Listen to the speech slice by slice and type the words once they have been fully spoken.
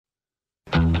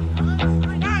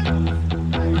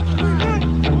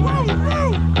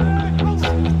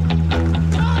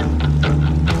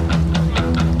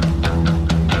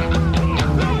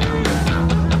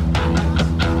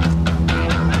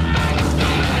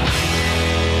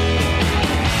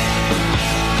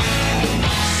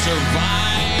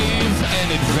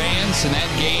Yes, and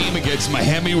that game against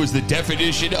Miami was the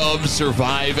definition of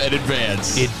survive and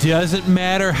advance. It doesn't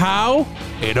matter how,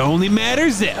 it only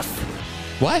matters if.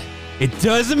 What? It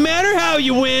doesn't matter how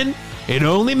you win, it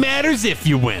only matters if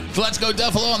you win. So let's go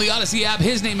Duffalo on the Odyssey app.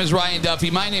 His name is Ryan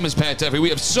Duffy. My name is Pat Duffy. We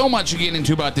have so much to get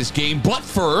into about this game, but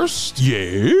first...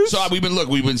 Yes? So we've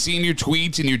been seeing your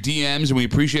tweets and your DMs, and we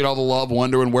appreciate all the love,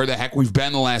 wondering where the heck we've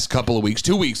been the last couple of weeks.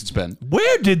 2 weeks it's been.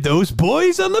 Where did those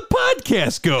boys on the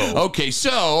podcast go? Okay,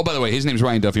 so, by the way, his name's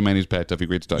Ryan Duffy. My name's Pat Duffy.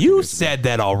 Great to talk to You you. said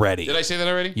that already. Did I say that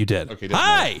already? You did. Okay.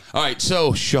 Hi! All right,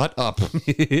 so shut up.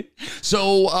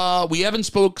 So we haven't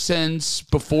spoke since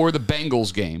before the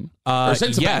Bengals game. Or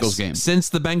since the Bengals game. Since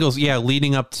the Bengals,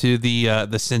 leading up to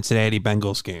the Cincinnati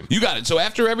Bengals game. You got it. So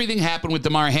after everything happened with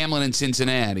Damar Hamlin in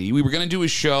Cincinnati, we were going to do a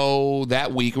show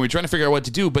that week, and we were trying to figure out what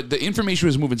to do, but the information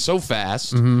was moving so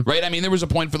fast, right? I mean, there was a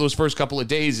point for those first couple of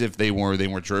days if they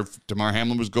weren't sure if Damar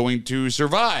Hamlin was going to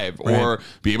survive or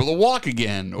be able to walk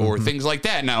again or things like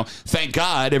that. Now, thank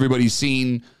God everybody's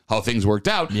seen how things worked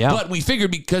out. Yeah. But we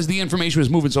figured because the information was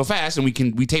moving so fast, and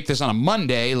we taped this on a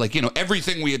Monday,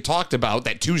 everything we had talked about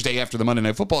that Tuesday after the Monday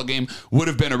Night Football game would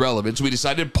have been irrelevant. So we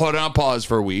decided to put it on pause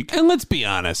for a week. And let's be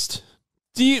honest.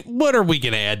 What are we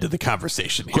going to add to the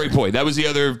conversation here? Great point. That was the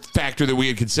other factor that we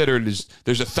had considered is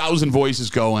there's 1,000 voices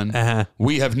going.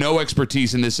 We have no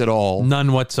expertise in this at all.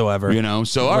 None whatsoever.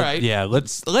 So all right. Yeah,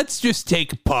 let's just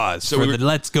take a pause for the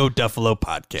Let's Go Duffalo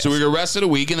podcast. So we're going to rest it a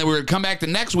week, and then we're going to come back the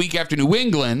next week after New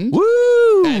England.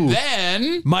 Woo! And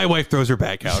then... My wife throws her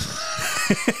back out.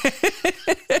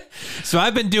 So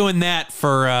I've been doing that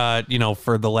for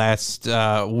the last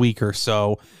week or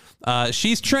so.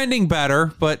 She's trending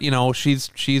better, but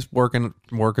she's working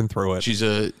through it.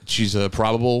 She's a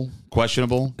probable,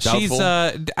 questionable,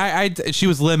 doubtful. She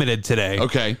was limited today.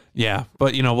 Okay. Yeah,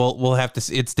 but we'll have to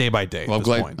see. It's day by day. Well,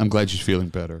 I'm glad she's feeling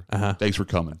better. Thanks for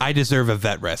coming. I deserve a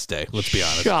vet rest day. Let's be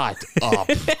honest. Shut up.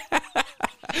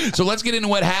 So let's get into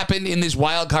what happened in this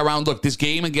wild card round. Look, this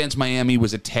game against Miami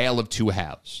was a tale of two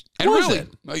halves. And was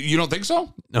really, you don't think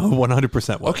so? No,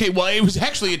 100% was. Okay, well, it was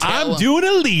actually a tale. I'm doing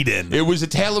a lead-in. It was a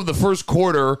tale of the first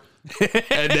quarter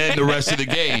and then the rest of the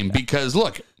game. Because,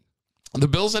 look, the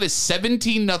Bills had a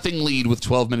 17-0 lead with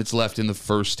 12 minutes left in the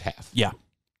first half. Yeah.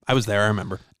 I was there, I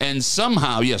remember. And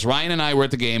somehow, yes, Ryan and I were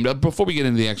at the game. Before we get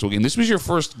into the actual game, this was your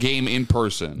first game in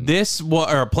person. This was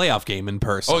a playoff game in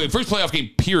person. Oh, your first playoff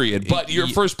game, period. But your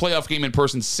first playoff game in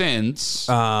person since...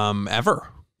 ever.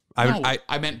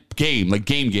 I meant game, like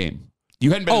game. You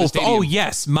hadn't been in the stadium. Oh,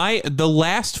 yes. The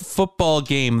last football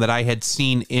game that I had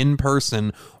seen in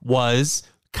person was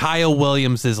Kyle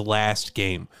Williams' last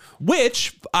game,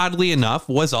 which, oddly enough,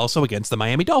 was also against the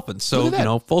Miami Dolphins.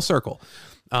 So, full circle.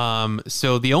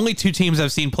 So the only two teams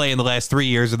I've seen play in the last 3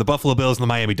 years are the Buffalo Bills and the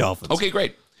Miami Dolphins. Okay,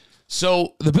 great.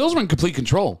 So the Bills were in complete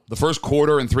control the first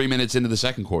quarter and 3 minutes into the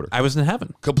second quarter. I was in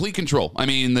heaven. Complete control. I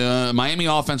mean, the Miami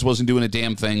offense wasn't doing a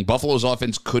damn thing. Buffalo's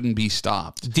offense couldn't be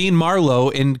stopped. Dean Marlowe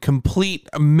in complete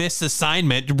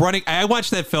misassignment running. I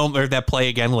watched that film or that play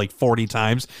again like 40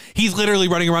 times. He's literally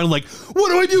running around like, what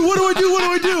do I do? What do I do?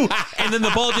 What do I do? And then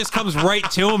the ball just comes right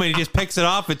to him and he just picks it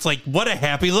off. It's like, what a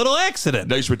happy little accident.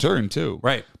 Nice return, too.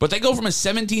 Right. But they go from a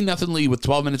 17-0 lead with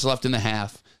 12 minutes left in the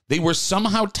half. They were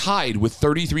somehow tied with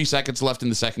 33 seconds left in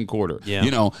the second quarter.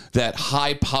 Yeah. That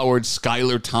high-powered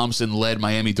Skylar Thompson-led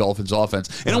Miami Dolphins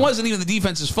offense. And it wasn't even the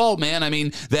defense's fault, man. I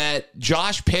mean, that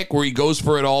Josh pick where he goes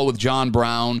for it all with John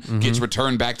Brown gets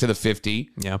returned back to the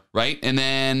 50. Yeah. Right? And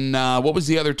then what was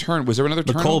the other turn? Was there another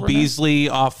turn? Cole Beasley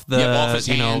off his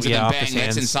hands. And then bang,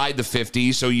 that's inside the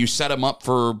 50. So you set him up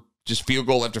for just field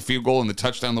goal after field goal and the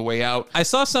touchdown the way out. I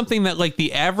saw something that like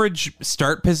the average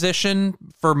start position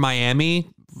for Miami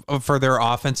for their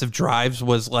offensive drives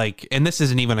was like, and this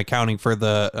isn't even accounting for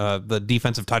the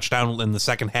defensive touchdown in the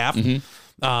second half.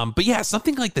 But yeah,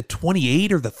 something like the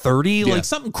 28 or the 30, like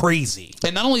something crazy.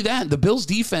 And not only that, the Bills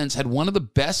defense had one of the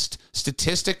best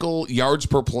statistical yards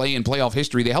per play in playoff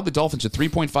history. They held the Dolphins to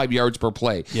 3.5 yards per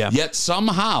play. Yeah. Yet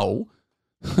somehow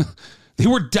they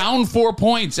were down 4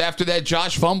 points after that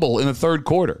Josh fumble in the third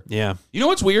quarter. Yeah. You know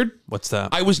what's weird? What's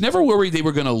that? I was never worried they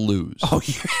were going to lose. Oh,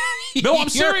 no, I'm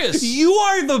serious. You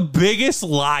are the biggest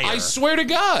liar. I swear to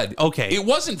God. Okay. It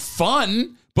wasn't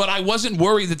fun, but I wasn't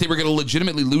worried that they were going to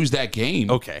legitimately lose that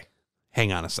game. Okay.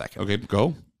 Hang on a second. Okay,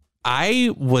 go.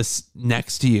 I was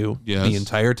next to you the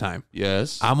entire time.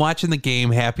 Yes. I'm watching the game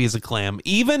happy as a clam.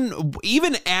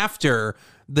 Even after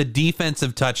the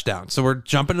defensive touchdown. So we're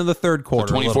jumping to the third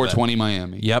quarter. So 24-20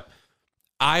 Miami. Yep.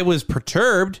 I was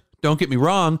perturbed, don't get me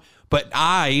wrong, But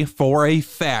I, for a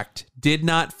fact, did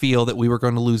not feel that we were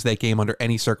going to lose that game under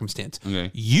any circumstance. Okay.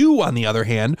 You, on the other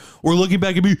hand, were looking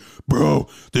back at me, bro,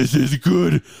 this isn't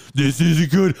good. This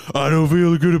isn't good. I don't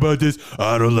feel good about this.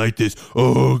 I don't like this.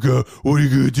 Oh, God, what are you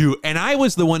going to do? And I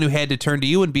was the one who had to turn to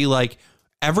you and be like,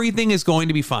 everything is going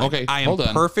to be fine. Okay, I am hold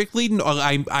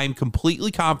on. I'm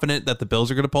completely confident that the Bills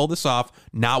are going to pull this off.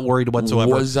 Not worried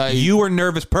whatsoever. You were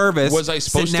nervous, Purvis. Was I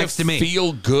supposed next to me?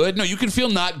 Feel good? No, you can feel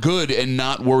not good and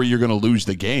not worry you're going to lose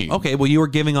the game. Okay, well, you were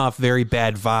giving off very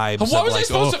bad vibes. What was I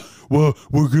supposed to? Well,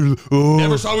 we're gonna. Oh.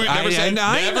 Never said we're going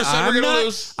to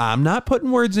lose. I'm not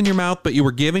putting words in your mouth, but you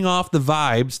were giving off the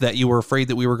vibes that you were afraid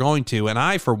that we were going to, and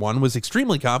I, for one, was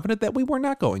extremely confident that we were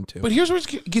not going to. But here's where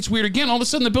it gets weird again. All of a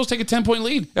sudden, the Bills take a 10-point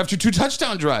lead after 2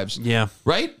 touchdown drives. Yeah.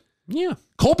 Right? Yeah.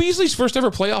 Cole Beasley's first ever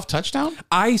playoff touchdown?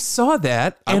 I saw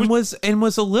that and was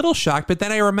a little shocked, but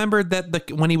then I remembered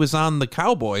that when he was on the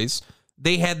Cowboys,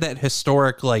 they had that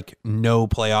historic, like, no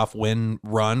playoff win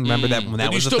run. Remember that when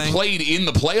that was the thing? He still played in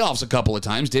the playoffs a couple of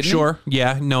times, didn't he? Sure.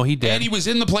 Yeah. No, he did. And he was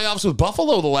in the playoffs with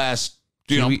Buffalo the last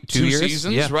two years?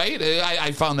 seasons, Yeah. Right?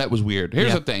 I found that was weird.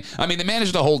 Here's the thing. I mean, they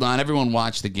managed to hold on. Everyone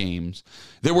watched the games.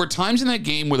 There were times in that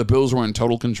game where the Bills were in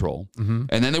total control, and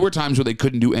then there were times where they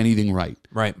couldn't do anything right.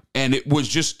 Right. And it was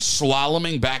just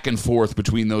slaloming back and forth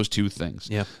between those two things.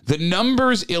 Yeah. The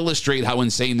numbers illustrate how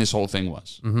insane this whole thing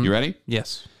was. You ready?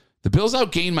 Yes. The Bills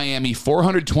outgained Miami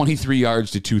 423 yards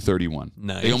to 231.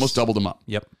 Nice. They almost doubled them up.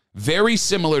 Yep. Very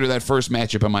similar to that first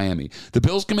matchup in Miami. The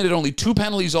Bills committed only 2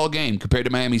 penalties all game compared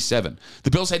to Miami's 7. The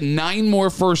Bills had 9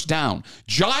 more first down.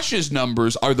 Josh's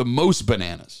numbers are the most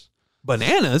bananas.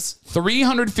 Bananas?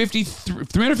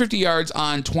 350 yards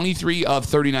on 23 of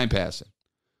 39 passing.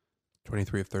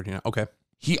 23 of 39. Okay.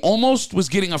 He almost was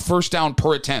getting a first down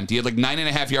per attempt. He had like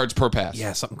 9.5 yards per pass.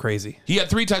 Yeah, something crazy. He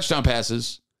had 3 touchdown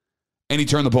passes, and he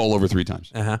turned the ball over 3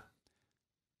 times. Uh-huh.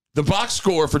 The box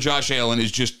score for Josh Allen is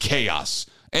just chaos.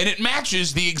 And it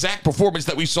matches the exact performance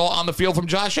that we saw on the field from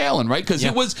Josh Allen, right? Because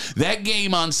it was that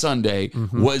game on Sunday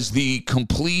was the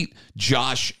complete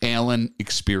Josh Allen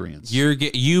experience.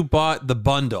 You bought the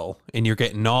bundle, and you're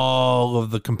getting all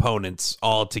of the components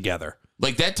all together.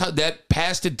 Like that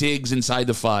pass to Diggs inside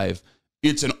the 5.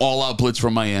 It's an all-out blitz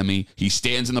from Miami. He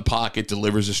stands in the pocket,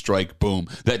 delivers a strike, boom.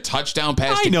 That touchdown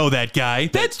pass. I know that guy.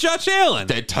 That's Josh Allen.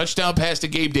 That touchdown pass to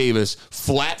Gabe Davis,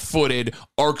 flat-footed,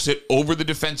 arcs it over the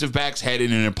defensive back's head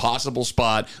in an impossible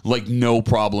spot, like no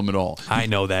problem at all. I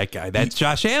know that guy. That's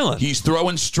Josh Allen. He's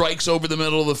throwing strikes over the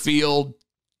middle of the field,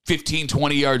 15,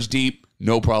 20 yards deep,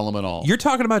 no problem at all. You're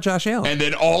talking about Josh Allen. And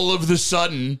then all of the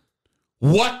sudden,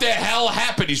 what the hell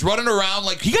happened? He's running around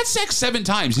like he got sacked 7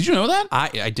 times. Did you know that?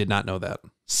 I did not know that.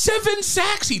 7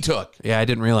 sacks he took. Yeah, I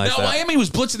didn't realize that. Miami was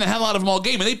blitzing the hell out of him all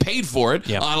game, and they paid for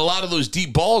it on a lot of those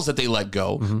deep balls that they let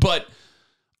go. But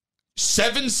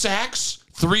 7 sacks,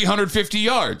 350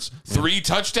 yards, 3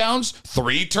 touchdowns,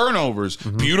 3 turnovers,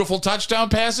 beautiful touchdown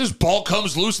passes. Ball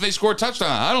comes loose and they score a touchdown.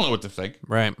 I don't know what to think.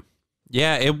 Right.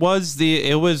 Yeah, it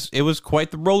was quite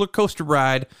the roller coaster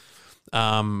ride.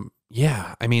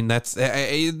 Yeah, I mean, that's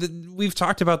we've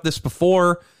talked about this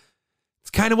before.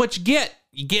 It's kind of what you get.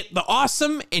 You get the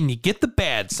awesome and you get the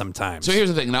bad sometimes. So here's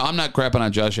the thing. Now, I'm not crapping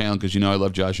on Josh Allen because I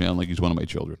love Josh Allen like he's one of my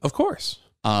children. Of course.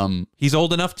 He's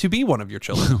old enough to be one of your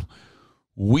children.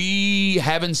 We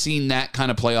haven't seen that kind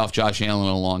of playoff Josh Allen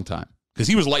in a long time. Because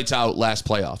he was lights out last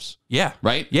playoffs. Yeah.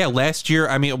 Right? Yeah, last year,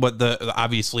 I mean,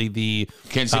 obviously the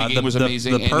Kansas City game was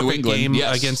amazing. The perfect New England,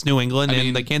 game against New England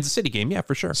and the Kansas City game. Yeah,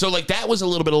 for sure. So, that was a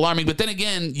little bit alarming. But then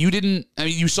again,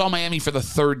 you saw Miami for the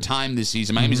 3rd time this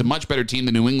season. Miami's a much better team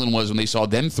than New England was when they saw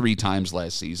them 3 times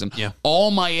last season. Yeah.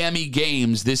 All Miami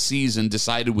games this season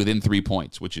decided within 3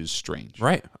 points, which is strange.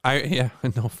 Right.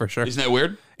 No, for sure. Isn't that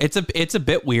weird? It's a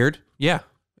bit weird. Yeah.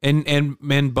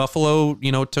 And Buffalo,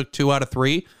 took 2 out of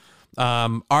 3.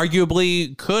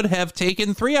 Arguably could have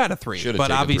taken 3 out of 3, but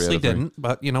obviously didn't.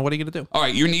 But what are you going to do? All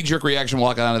right, your knee-jerk reaction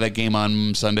walking out of that game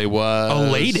on Sunday was?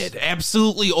 Elated.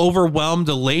 Absolutely overwhelmed,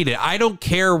 elated. I don't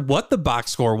care what the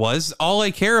box score was. All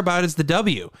I care about is the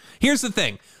W. Here's the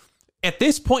thing. At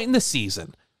this point in the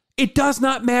season, it does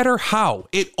not matter how.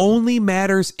 It only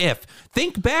matters if.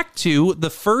 Think back to the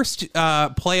first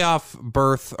playoff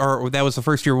berth, or that was the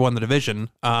first year we won the division,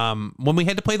 when we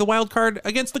had to play the wild card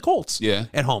against the Colts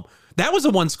at home. That was a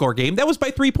one-score game. That was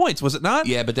by 3 points, was it not?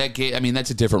 Yeah, but that game, I mean, that's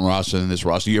a different roster than this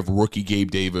roster. You have rookie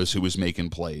Gabe Davis who was making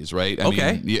plays, right? I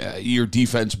mean, yeah, your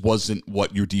defense wasn't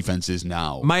what your defense is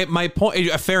now. My point,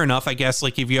 fair enough, I guess,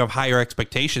 like if you have higher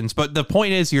expectations, but the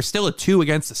point is you're still a 2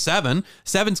 against a 7.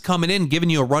 7's coming in, giving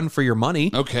you a run for your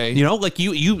money. Okay. You know, like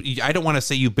I don't want to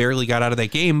say you barely got out of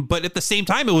that game, but at the same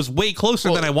time, it was way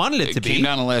closer than I wanted it to be. It came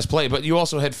down to the last play, but you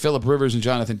also had Phillip Rivers and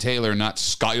Jonathan Taylor, not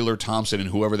Skylar Thompson and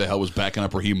whoever the hell was backing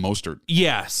up Raheem Mostert.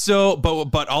 Yeah, so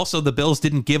but also the Bills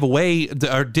didn't give away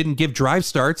or didn't give drive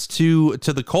starts to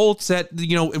the Colts at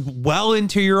well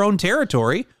into your own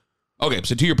territory. Okay,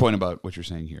 so to your point about what you're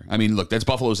saying here, I mean, look, that's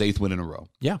Buffalo's 8th win in a row.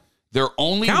 Yeah,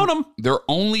 count them. Their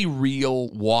only real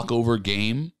walkover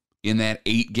game in that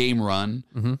 8-game run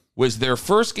was their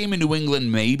first game in New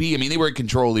England. Maybe, I mean, they were in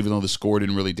control even though the score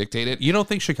didn't really dictate it. You don't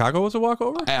think Chicago was a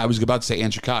walkover? I was about to say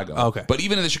and Chicago. Okay, but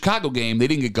even in the Chicago game, they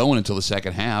didn't get going until the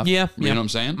second half. Yeah, you know what I'm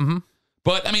saying? Mm-hmm.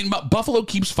 But, I mean, Buffalo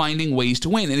keeps finding ways to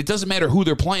win, and it doesn't matter who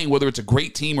they're playing, whether it's a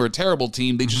great team or a terrible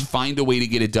team, they just find a way to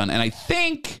get it done. And I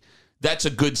think that's a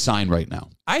good sign right now.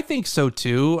 I think so,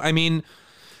 too. I mean,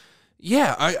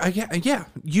 yeah,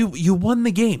 you won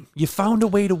the game. You found a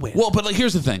way to win. Well, but, like,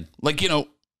 here's the thing. Like,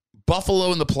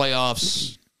 Buffalo in the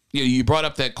playoffs, you brought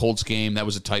up that Colts game. That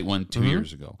was a tight one 2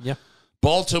 years ago. Yeah.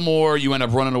 Baltimore, you end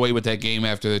up running away with that game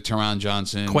after the Teron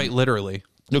Johnson. Quite literally.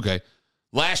 Okay.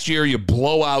 Last year, you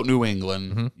blow out New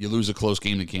England. You lose a close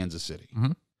game to Kansas City.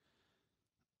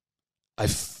 I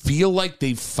feel like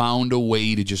they've found a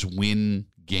way to just win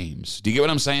games. Do you get what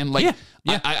I'm saying? Like,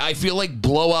 yeah. I feel like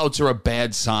blowouts are a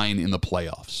bad sign in the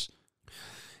playoffs.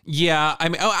 Yeah, I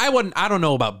mean, I don't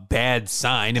know about bad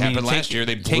sign. I mean, last year,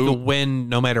 they blew. Take a win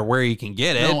no matter where you can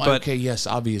get it. No, but okay, yes,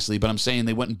 obviously, but I'm saying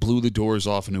they went and blew the doors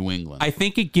off of New England. I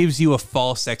think it gives you a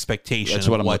false expectation That's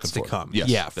what of I'm what's looking to for. come. Yes,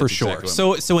 yeah, for sure.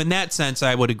 Exactly so in that sense,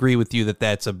 I would agree with you that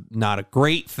that's not a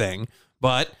great thing.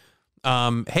 But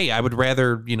hey, I would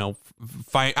rather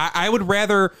I would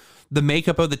rather the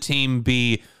makeup of the team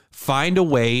be find a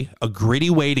way, a gritty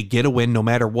way to get a win no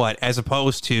matter what, as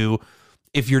opposed to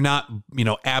if you're not,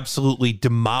 absolutely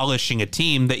demolishing a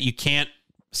team that you can't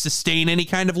sustain any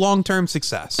kind of long-term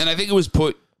success. And I think it was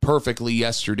put perfectly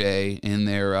yesterday in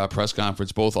their press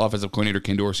conference, both offensive coordinator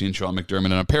Ken Dorsey and Sean McDermott,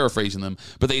 and I'm paraphrasing them,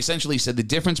 but they essentially said the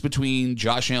difference between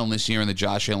Josh Allen this year and the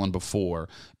Josh Allen before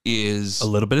is a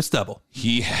little bit of stubble.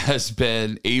 He has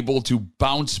been able to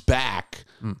bounce back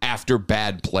after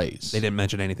bad plays. They didn't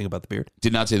mention anything about the beard.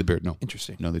 Did not say the beard, no.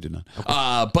 Interesting. No, they did not.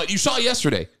 Okay. But you saw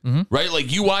yesterday, right?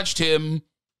 Like, you watched him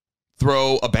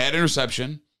throw a bad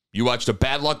interception. You watched a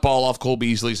bad luck ball off Cole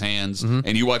Beasley's hands,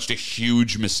 and you watched a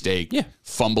huge mistake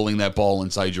fumbling that ball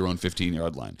inside your own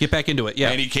 15-yard line. Get back into it, yeah.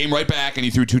 And he came right back, and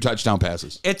he threw 2 touchdown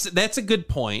passes. That's a good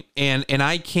point, and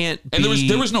I can't And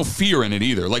there was no fear in it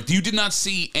either. Like, you did not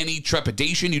see any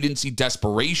trepidation. You didn't see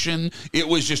desperation. It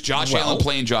was just Josh Allen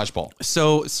playing Josh ball.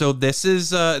 So this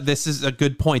is a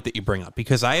good point that you bring up,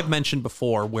 because I have mentioned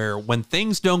before where when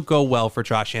things don't go well for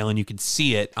Josh Allen, you can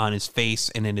see it on his face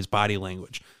and in his body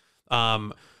language.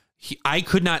 I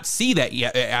could not see that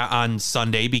yet on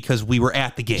Sunday because we were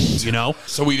at the game,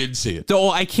 So we didn't see it.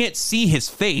 So I can't see his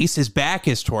face. His back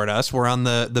is toward us. We're on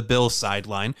the Bills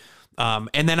sideline.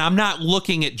 And then I'm not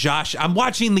looking at Josh. I'm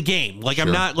watching the game. Like, sure.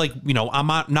 I'm not like, I'm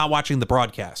not watching the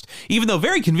broadcast. Even though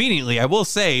very conveniently, I will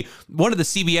say one of the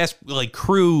CBS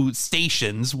crew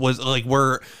stations was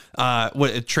where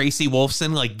Tracy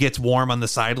Wolfson gets warm on the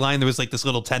sideline. There was this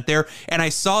little tent there, and I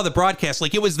saw the broadcast.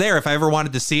 It was there if I ever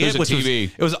wanted to see it. There's a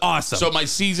TV. It was awesome. So my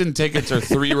season tickets are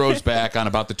 3 rows back on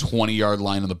about the 20-yard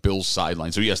line on the Bills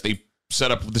sideline. So yes, they set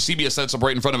up the CBS sets up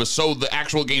right in front of us, so the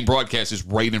actual game broadcast is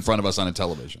right in front of us on a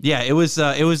television. Yeah, it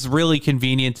was really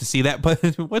convenient to see that.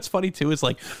 But what's funny too is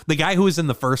the guy who was in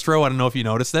the first row, I don't know if you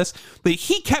noticed this, but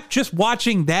he kept just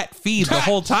watching that feed the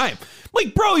whole time.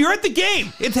 Bro, you're at the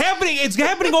game. It's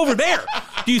happening over there.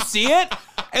 Do you see it?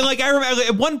 And I remember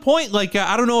at one point,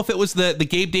 I don't know if it was the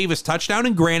Gabe Davis touchdown,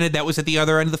 and granted that was at the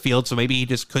other end of the field, so maybe he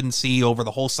just couldn't see over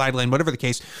the whole sideline, whatever the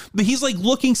case. But he's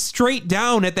looking straight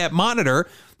down at that monitor.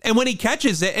 And when he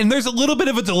catches it, and there's a little bit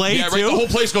of a delay too. Right, the whole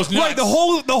place goes nuts. Right,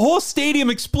 the whole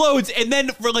stadium explodes, and then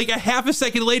for a half a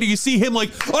second later, you see him all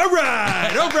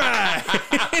right.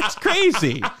 It's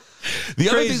crazy.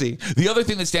 The other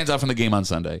thing that stands out from the game on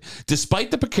Sunday,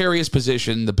 despite the precarious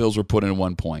position the Bills were put in at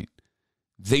one point,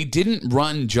 they didn't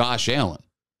run Josh Allen.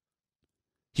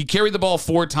 He carried the ball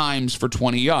 4 times for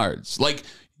 20 yards.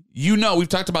 We've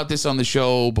talked about this on the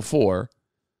show before.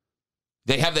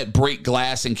 They have that break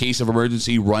glass in case of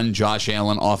emergency, run Josh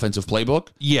Allen offensive playbook.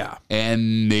 Yeah.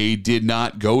 And they did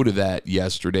not go to that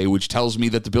yesterday, which tells me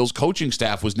that the Bills coaching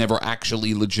staff was never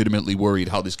actually legitimately worried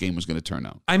how this game was going to turn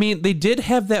out. I mean, they did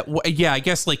have that. Yeah, I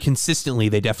guess like consistently,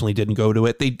 they definitely didn't go to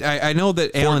it. I know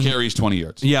that 4 Allen carries, 20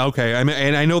 yards. Yeah, okay. I mean,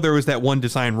 and I know there was that one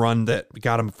design run that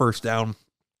got him first down.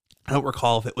 I don't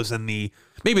recall if it was in the.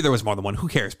 Maybe there was more than one. Who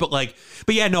cares? But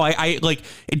yeah, no. I like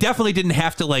it. Definitely didn't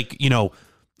have to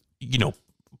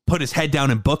put his head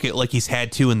down and book it like he's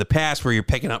had to in the past, where you're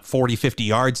picking up 40, 50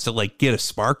 yards to like get a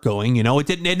spark going.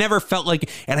 It never felt like,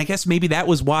 and I guess maybe that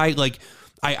was why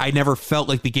I never felt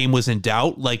like the game was in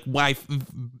doubt. Like why?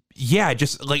 Yeah,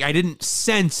 just like I didn't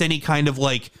sense any kind of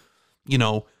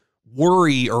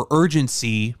worry or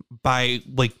urgency by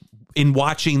in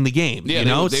watching the game. Yeah,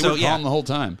 they were calm the whole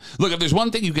time. Look, if there's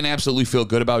one thing you can absolutely feel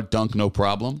good about, Dunk, no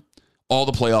problem. All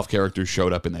the playoff characters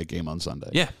showed up in that game on Sunday.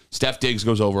 Yeah. Steph Diggs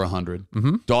goes over 100.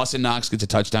 Mm-hmm. Dawson Knox gets a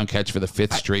touchdown catch for the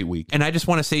 5th straight week. And I just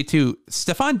want to say, too,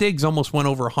 Stephon Diggs almost went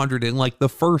over 100 in the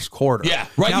first quarter. Yeah,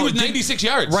 right. Now, he was 96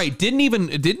 yards. Right.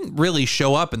 Didn't really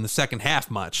show up in the second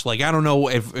half much. I don't know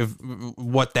if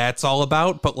what that's all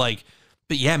about, but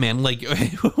But yeah, man,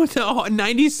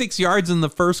 96 yards in the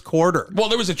first quarter. Well,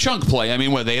 there was a chunk play. I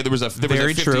mean, there was a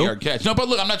 50-yard catch. No, but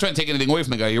look, I'm not trying to take anything away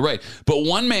from the guy. You're right. But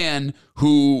one man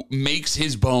who makes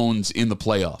his bones in the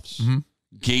playoffs,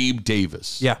 Gabe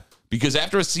Davis. Yeah. Because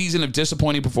after a season of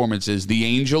disappointing performances, the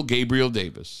Angel, Gabriel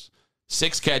Davis,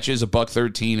 6 catches,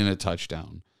 $113, and a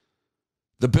touchdown.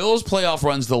 The Bills' playoff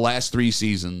runs the last 3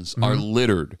 seasons are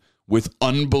littered with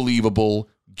unbelievable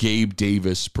Gabe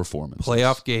Davis performances.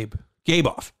 Playoff Gabe. Gabe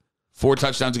off. 4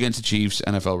 touchdowns against the Chiefs,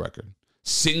 NFL record.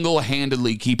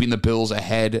 Single-handedly keeping the Bills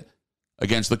ahead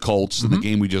against the Colts in the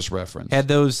game we just referenced. Had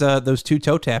those 2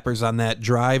 toe tappers on that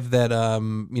drive that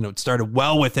started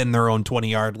well within their own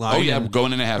 20-yard line. Oh yeah,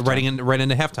 going into halftime. Right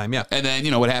into halftime, yeah. And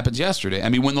then what happens yesterday? I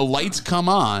mean, when the lights come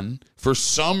on, for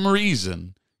some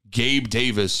reason, Gabe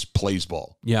Davis plays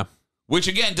ball. Yeah. Which,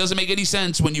 again, doesn't make any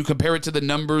sense when you compare it to the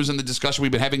numbers and the discussion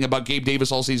we've been having about Gabe Davis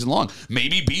all season long.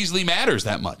 Maybe Beasley matters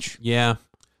that much. Yeah. I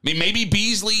mean, maybe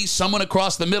Beasley, someone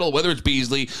across the middle, whether it's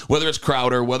Beasley, whether it's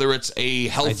Crowder, whether it's a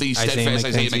healthy, steadfast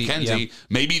Isaiah McKenzie,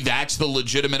 maybe that's the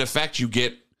legitimate effect you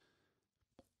get.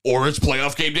 Or it's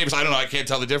playoff Gabe Davis. I don't know. I can't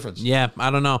tell the difference. Yeah, I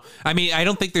don't know. I mean, I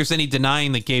don't think there's any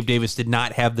denying that Gabe Davis did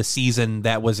not have the season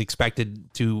that was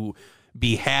expected to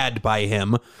be had by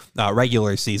him,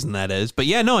 regular season that is. But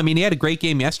yeah, no, I mean, he had a great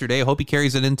game yesterday. I hope he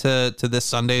carries it into this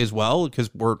Sunday as well,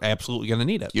 because we're absolutely going to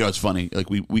need it. It's funny.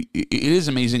 It is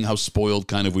amazing how spoiled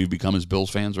kind of we've become as Bills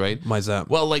fans, right? Why is that?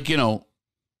 Well,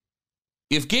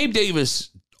 if Gabe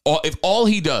Davis, if all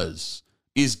he does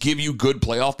is give you good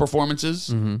playoff performances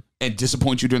and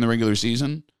disappoint you during the regular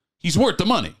season, he's worth the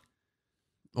money.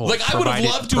 Well, I would have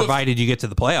loved to provided you get to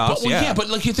the playoffs.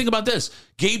 But you think about this.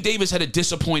 Gabe Davis had a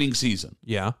disappointing season.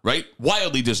 Yeah. Right?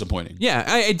 Wildly disappointing. Yeah.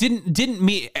 I didn't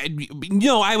meet.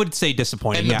 No, I would say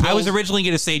disappointing. Yeah. I was originally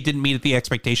going to say didn't meet the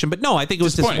expectation, but no, I think it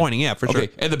was disappointing. Yeah, for sure.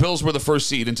 And the Bills were the first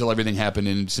seed until everything happened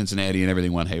in Cincinnati and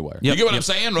everything went haywire. You get what I'm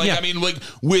saying? Right? Yeah. I mean,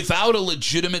 without a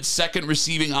legitimate second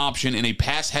receiving option in a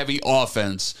pass-heavy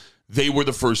offense, they were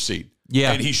the first seed.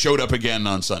 Yeah. And he showed up again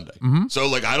on Sunday. Mm-hmm. So,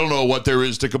 I don't know what there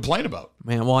is to complain about.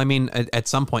 Man, well, I mean, at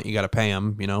some point you got to pay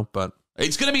him, but...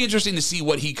 It's going to be interesting to see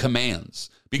what he commands.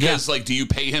 Because, do you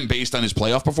pay him based on his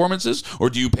playoff performances? Or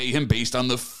do you pay him based on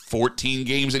the 14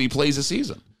 games that he plays a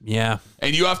season? Yeah.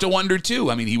 And you have to wonder,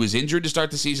 too. I mean, he was injured to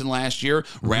start the season last year,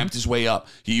 ramped his way up.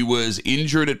 He was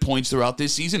injured at points throughout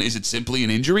this season. Is it simply an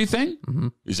injury thing? Mm-hmm.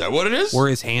 Is that what it is? Were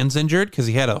his hands injured? Because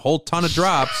he had a whole ton of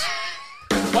drops.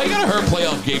 Why you gotta hurt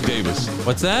playoff Gabe Davis?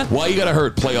 What's that? Why you gotta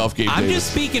hurt playoff Gabe Davis? I'm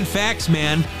just speaking facts,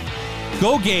 man.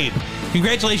 Go Gabe.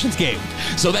 Congratulations, Gabe.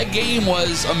 So that game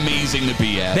was amazing to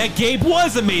be at. That Gabe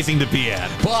was amazing to be at.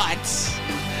 But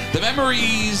the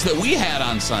memories that we had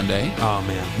on Sunday, oh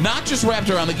man, not just wrapped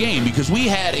around the game, because we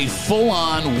had a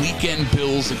full-on weekend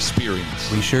Bills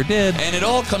experience. We sure did. And it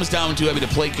all comes down to having to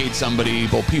placate somebody,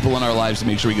 both people in our lives, to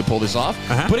make sure we can pull this off.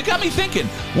 But it got me thinking,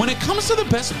 when it comes to the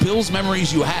best Bills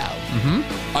memories you have,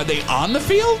 are they on the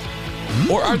field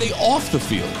or are they off the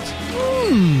field?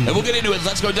 And we'll get into it.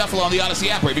 Let's Go Duffy on the Odyssey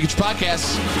app, wherever you get your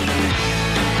podcasts.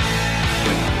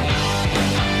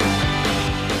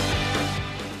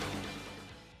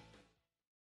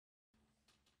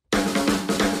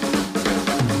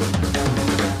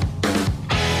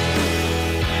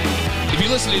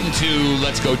 Listening to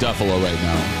Let's Go Duffalo right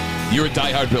now, you're a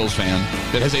diehard Bills fan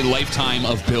that has a lifetime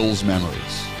of Bills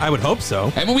memories. I would hope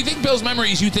so. And when we think Bills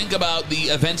memories, you think about the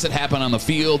events that happen on the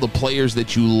field, the players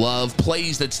that you love,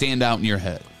 plays that stand out in your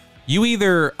head. You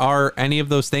either are any of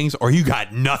those things or you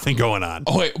got nothing going on.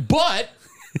 Oh, wait, but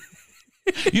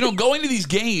going to these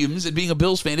games and being a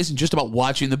Bills fan isn't just about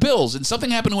watching the Bills. And something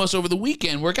happened to us over the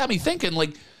weekend where it got me thinking,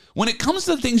 like, when it comes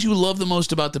to the things you love the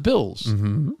most about the Bills,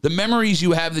 the memories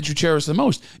you have that you cherish the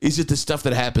most, is it the stuff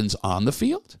that happens on the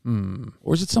field?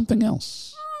 Or is it something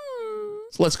else?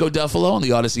 So let's go Duffalo on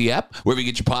the Odyssey app, wherever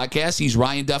you get your podcasts. He's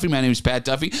Ryan Duffy. My name is Pat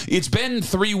Duffy. It's been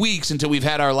 3 weeks until we've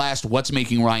had our last What's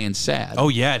Making Ryan Sad. Oh,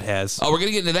 yeah, it has. We're going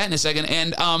to get into that in a second.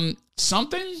 And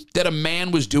something that a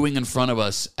man was doing in front of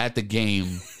us at the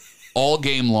game all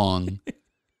game long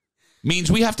means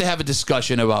we have to have a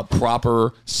discussion about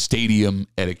proper stadium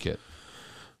etiquette.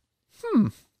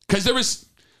 Because there was...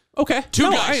 Okay. Two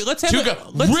guys. All right,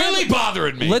 let's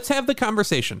bothering me. Let's have the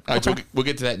conversation. All right, so we'll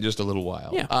get to that in just a little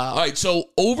while. Yeah. All right, so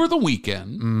over the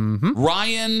weekend,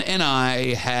 Ryan and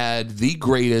I had the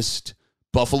greatest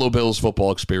Buffalo Bills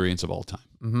football experience of all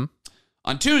time.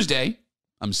 On Tuesday,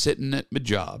 I'm sitting at my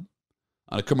job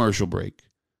on a commercial break,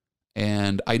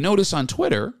 and I notice on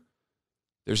Twitter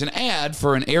there's an ad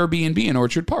for an Airbnb in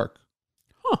Orchard Park.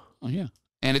 Huh. Oh, yeah.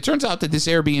 And it turns out that this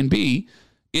Airbnb...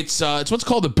 It's what's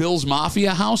called the Bills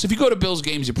Mafia House. If you go to Bills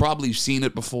games, you've probably seen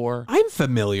it before. I'm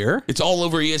familiar. It's all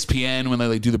over ESPN when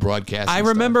they do the broadcast. I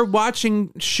remember watching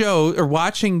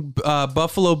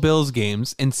Buffalo Bills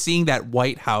games and seeing that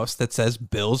White House that says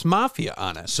Bills Mafia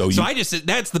on it. So I just said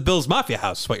that's the Bills Mafia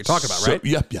House. Is what you're talking about, right?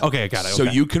 Yep. Okay, I got it. So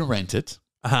you can rent it.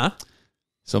 So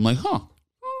I'm like,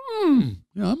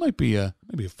 that might be a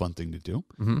fun thing to do.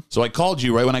 So I called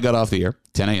you right when I got off the air,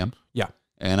 10 a.m. Yeah.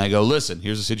 And I go, listen,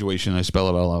 here's the situation. I spell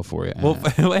it all out for you. Well,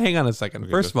 hang on a second.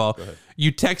 Okay, First of all,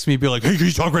 you text me, be like, hey, can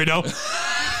you talk right now?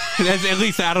 At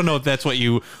least I don't know if that's I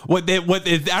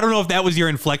don't know if that was your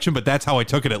inflection, but that's how I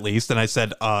took it at least. And I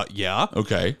said, yeah.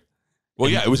 Okay. Well,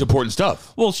 yeah, it was important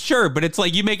stuff. Well, sure, but it's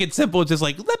like you make it simple. It's just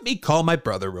like, let me call my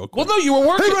brother real quick. Well, no, you were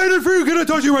working. Hey, Ryan, can I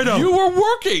talk to you right now? You were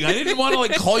working. I didn't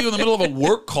want to call you in the middle of a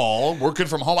work call, working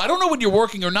from home. I don't know when you're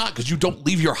working or not because you don't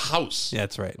leave your house. Yeah,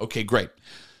 that's right. Okay, great.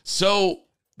 So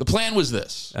the plan was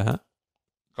this.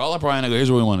 Call up Ryan. I go,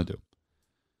 here's what we want to do.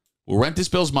 We'll rent this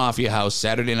Bills Mafia house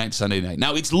Saturday night, Sunday night.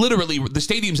 Now, it's literally, the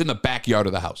stadium's in the backyard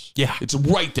of the house. Yeah. It's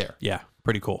right there. Yeah,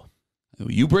 pretty cool.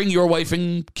 You bring your wife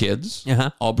and kids.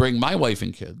 I'll bring my wife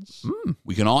and kids.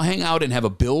 We can all hang out and have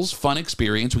a Bills fun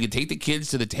experience. We can take the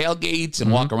kids to the tailgates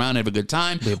and walk around and have a good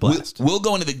time. Be a blast. We'll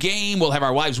go into the game. We'll have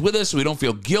our wives with us so we don't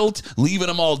feel guilt leaving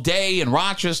them all day in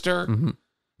Rochester.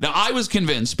 Now, I was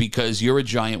convinced because you're a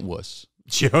giant wuss.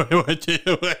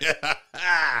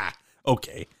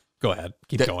 Okay, go ahead.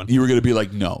 Keep going. You were going to be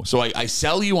like, no. So I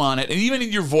sell you on it. And even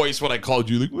in your voice when I called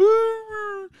you, like,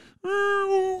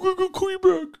 I'm call you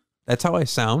back. That's how I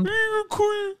sound? That's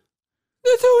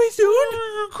how I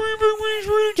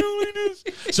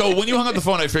sound? So when you hung up the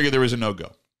phone, I figured there was a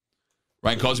no-go.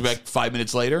 Ryan calls you back 5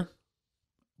 minutes later.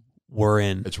 We're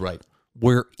in. That's right.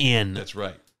 We're in. That's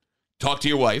right. Talk to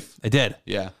your wife. I did.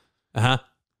 Yeah.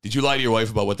 Did you lie to your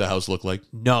wife about what the house looked like?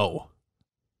 No.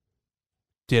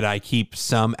 Did I keep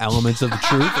some elements of the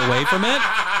truth away from it?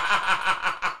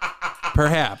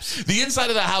 Perhaps. The inside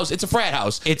of the house, it's a frat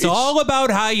house. It's all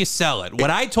about how you sell it. What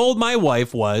I told my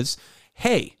wife was,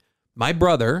 hey, my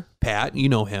brother, Pat, you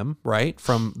know him, right,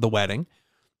 from the wedding.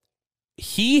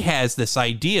 He has this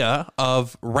idea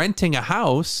of renting a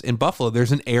house in Buffalo.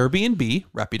 There's an Airbnb,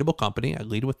 reputable company. I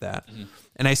lead with that.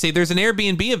 And I say there's an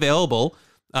Airbnb available,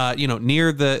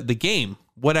 near the game.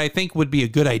 What I think would be a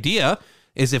good idea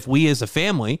is if we as a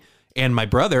family and my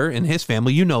brother and his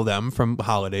family, you know them from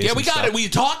holidays. Yeah, we got it. We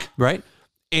talk. Right.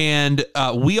 And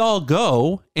we all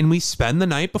go and we spend the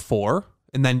night before.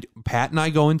 And then Pat and I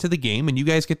go into the game and you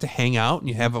guys get to hang out and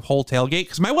you have a whole tailgate.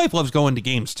 Because my wife loves going to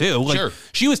games too. Like, sure.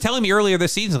 She was telling me earlier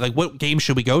this season, like, what game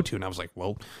should we go to? And I was like,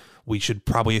 well, we should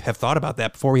probably have thought about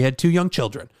that before we had 2 young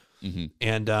children.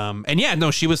 And yeah,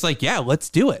 no, she was like, yeah, let's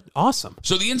do it. Awesome.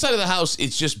 So the inside of the house,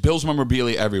 it's just Bills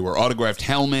memorabilia everywhere. Autographed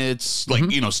helmets, like,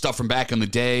 stuff from back in the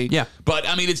day. Yeah. But,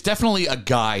 I mean, it's definitely a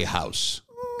guy house.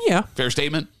 Yeah. Fair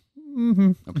statement?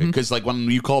 Okay. Because, like, when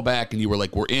you call back and you were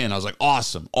like, we're in, I was like,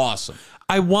 awesome.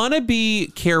 I want to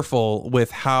be careful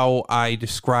with how I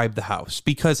describe the house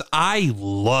because I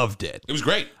loved it. It was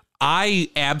great. I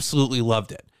absolutely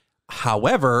loved it.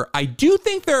 However, I do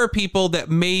think there are people that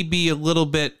may be a little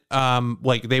bit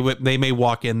like they may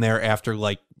walk in there after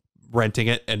like renting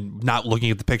it and not looking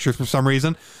at the pictures for some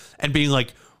reason and being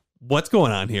like, what's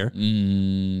going on here?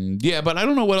 Yeah, but I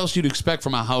don't know what else you'd expect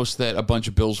from a house that a bunch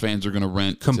of Bills fans are going to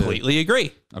rent. Completely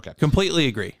agree. Okay. Completely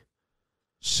agree.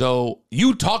 So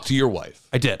you talked to your wife.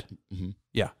 I did.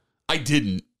 Yeah. I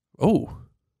didn't. Oh.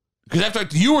 Because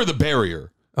after you were the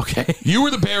barrier. Okay. You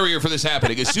were the barrier for this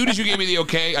happening. As soon as you gave me the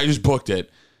okay, I just booked it.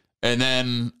 And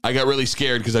then I got really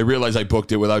scared because I realized I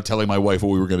booked it without telling my wife what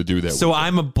we were going to do that So weekend.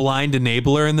 I'm a blind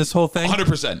enabler in this whole thing?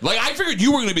 100%. Like, I figured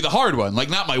you were going to be the hard one, like,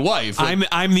 not my wife. Like,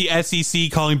 I'm the SEC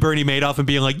calling Bernie Madoff and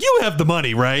being like, you have the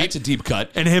money, right? that's a deep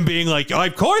cut. And him being like, oh,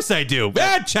 of course I do.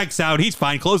 That checks out. He's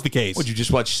fine. Close the case. Would you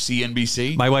just watch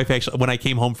CNBC? My wife actually, when I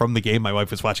came home from the game, my wife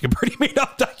was watching a Bernie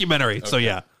Madoff documentary. Okay. So,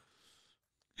 yeah.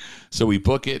 So we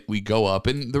book it, we go up.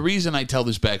 And the reason I tell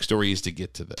this backstory is to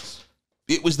get to this.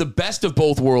 It was the best of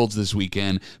both worlds this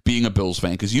weekend being a Bills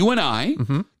fan because you and I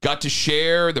got to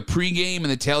share the pregame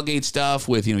and the tailgate stuff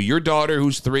with, your daughter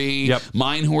who's 3,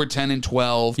 mine who are 10 and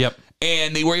 12.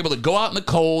 And they were able to go out in the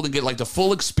cold and get like the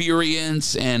full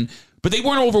experience. But they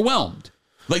weren't overwhelmed.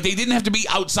 Like they didn't have to be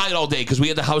outside all day because we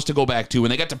had the house to go back to,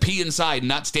 and they got to pee inside and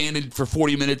not stand for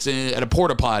 40 minutes at a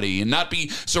porta potty and not be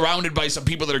surrounded by some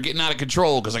people that are getting out of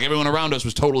control because like everyone around us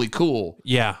was totally cool.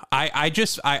 Yeah,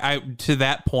 I to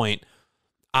that point,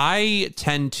 I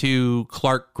tend to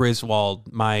Clark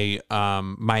Griswold my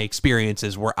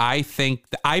experiences where I think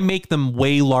that I make them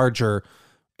way larger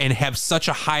and have such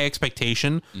a high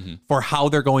expectation for how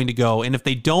they're going to go. And if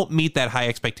they don't meet that high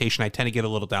expectation, I tend to get a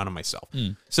little down on myself.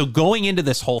 So going into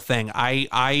this whole thing,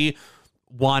 I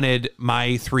wanted my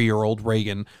 3-year-old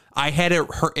Reagan. I had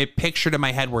it pictured in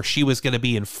my head where she was going to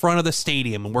be in front of the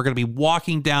stadium and we're going to be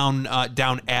walking down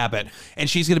Abbott and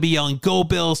she's going to be yelling "Go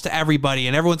Bills" to everybody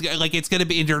and everyone's like, it's going to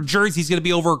be in her jersey's going to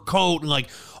be over her coat and like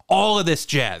all of this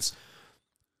jazz.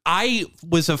 I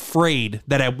was afraid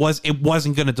that it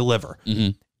wasn't going to deliver.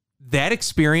 That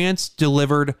experience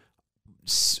delivered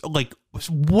like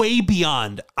way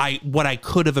beyond what I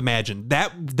could have imagined.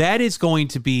 That is going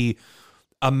to be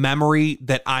a memory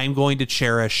that I'm going to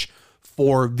cherish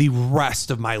for the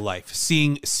rest of my life.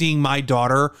 Seeing my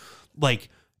daughter like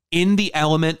in the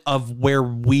element of where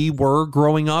we were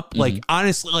growing up, like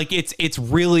honestly, like it's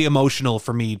really emotional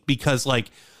for me because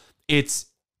like it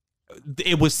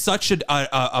was such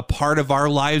a part of our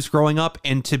lives growing up,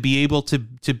 and to be able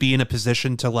to be in a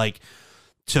position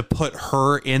to put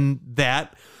her in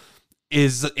that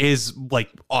is like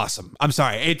awesome. I'm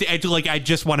sorry. I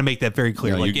just want to make that very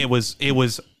clear. Like it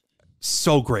was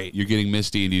so great. You're getting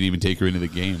misty and you didn't even take her into the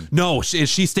game. No,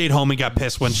 she stayed home and got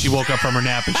pissed when she woke up from her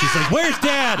nap and she's like, "Where's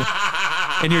Dad?"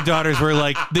 And your daughters were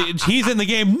like, "He's in the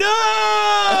game."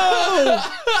 No,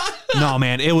 no,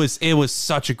 man. It was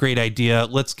such a great idea.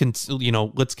 Let's continue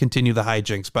the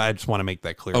hijinks, but I just want to make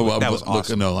that clear. Oh, that was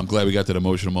awesome. No, I'm glad we got that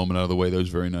emotional moment out of the way. That was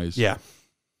very nice. Yeah.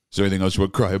 Is there anything else you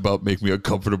would cry about? Make me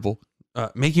uncomfortable.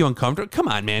 Make you uncomfortable? Come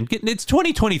on, man. It's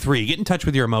 2023. Get in touch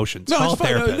with your emotions. Call a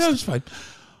therapist. No, it's fine.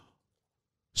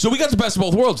 So we got the best of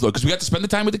both worlds, though, because we got to spend the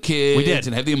time with the kids. We did.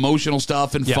 And have the emotional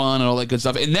stuff and fun and all that good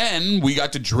stuff. And then we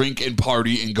got to drink and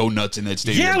party and go nuts in that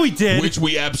stadium. Yeah, we did. Which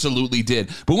we absolutely did.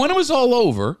 But when it was all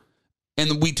over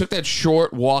and we took that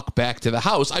short walk back to the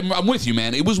house, I'm with you,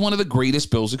 man. It was one of the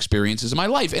greatest Bills experiences of my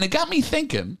life. And it got me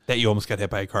thinking. That you almost got hit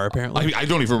by a car, apparently? I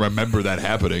don't even remember that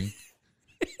happening.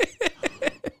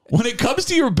 When it comes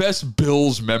to your best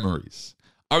Bills memories,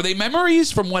 are they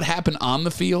memories from what happened on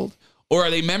the field? Or are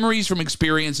they memories from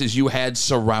experiences you had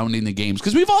surrounding the games?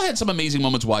 Because we've all had some amazing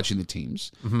moments watching the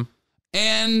teams.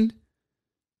 And,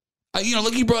 like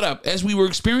you brought up, as we were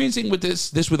experiencing with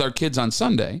this with our kids on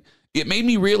Sunday, it made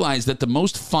me realize that the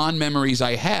most fond memories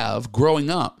I have growing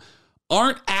up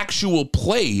aren't actual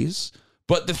plays,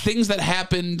 but the things that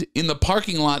happened in the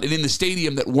parking lot and in the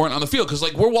stadium that weren't on the field. Because,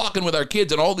 we're walking with our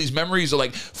kids, and all these memories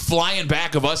are, flying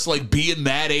back of us, being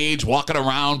that age, walking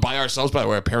around by ourselves. By the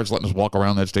way, our parents letting us walk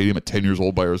around that stadium at 10 years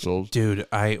old by ourselves. Dude,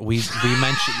 we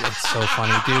mentioned, it's so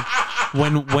funny, dude.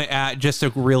 When just a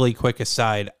really quick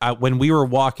aside, when we were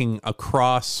walking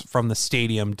across from the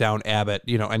stadium down Abbott,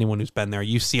 anyone who's been there,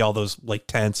 you see all those,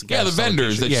 tents. Yeah, the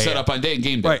vendors that set up on game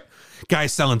day. Right.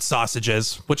 Guys selling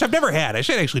sausages, which I've never had. I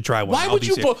should actually try one. Why would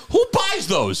you? Who buys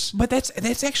those? But that's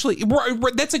actually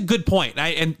that's a good point.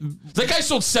 That guy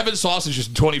sold 7 sausages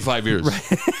in 25 years. Right.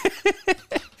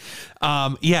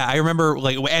 Yeah, I remember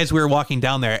as we were walking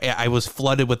down there, I was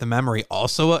flooded with the memory.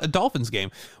 Also, a Dolphins game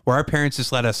where our parents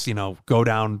just let us, go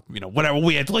down, whatever.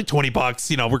 We had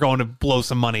 $20. We're going to blow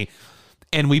some money,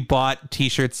 and we bought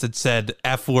T-shirts that said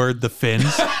 "F word the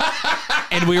Fins."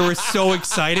 And we were so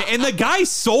excited. And the guy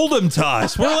sold them to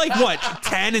us. We're like, what,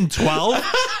 10 and 12?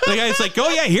 The guy's like, oh,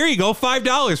 yeah, here you go,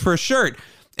 $5 for a shirt.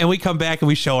 And we come back and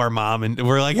we show our mom. And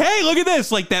we're like, hey, look at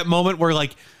this. Like that moment where,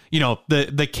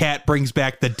 the cat brings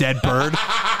back the dead bird.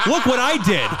 Look what I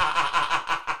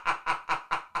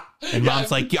did. And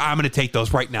mom's like, I'm going to take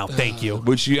those right now. Thank you.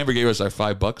 Which you never gave us our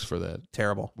 $5 for that.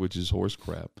 Terrible. Which is horse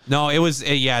crap. No, it was,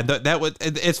 that was,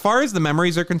 as far as the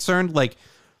memories are concerned,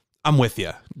 I'm with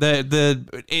you.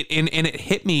 It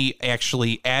hit me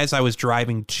actually as I was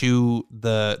driving to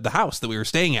the house that we were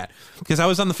staying at, because I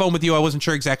was on the phone with you. I wasn't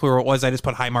sure exactly where it was. I just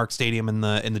put Highmark Stadium in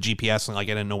the GPS, and like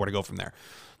I didn't know where to go from there.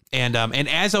 And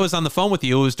as I was on the phone with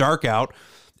you, it was dark out,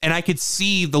 and I could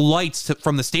see the lights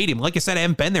from the stadium. Like I said, I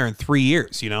haven't been there in 3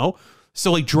 years,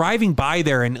 So like driving by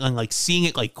there and like seeing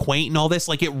it like quaint and all this,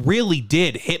 like it really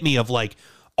did hit me of like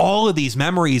all of these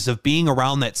memories of being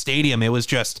around that stadium. It was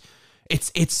just.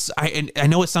 I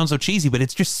know it sounds so cheesy, but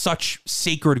it's just such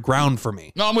sacred ground for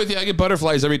me. No, I'm with you. I get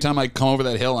butterflies every time I come over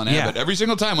that hill on Abbott. Every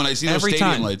single time when I see those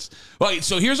stadium lights. Right,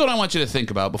 so here's what I want you to think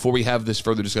about before we have this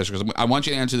further discussion, because I want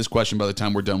you to answer this question by the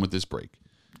time we're done with this break.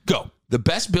 Go. The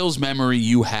best Bills memory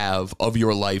you have of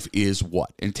your life is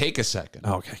what? And take a second.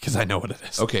 Okay, because I know what it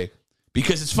is. Okay.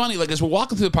 Because it's funny, like as we're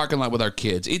walking through the parking lot with our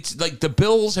kids, it's like the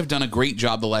Bills have done a great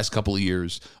job the last couple of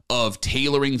years of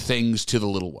tailoring things to the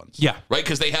little ones. Yeah. Right?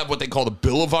 Because they have what they call the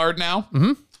Boulevard now.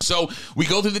 Mm-hmm. So we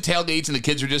go through the tailgates and the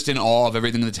kids are just in awe of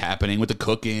everything that's happening with the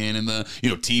cooking and the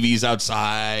TVs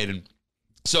outside. And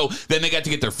so then they got to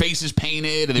get their faces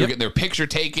painted and they were getting their picture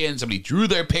taken. Somebody drew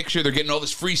their picture. They're getting all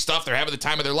this free stuff. They're having the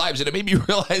time of their lives. And it made me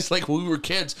realize, like, when we were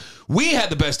kids, we had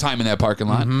the best time in that parking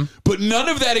lot, but none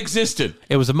of that existed.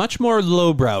 It was a much more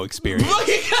lowbrow experience.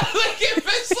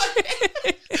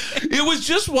 It was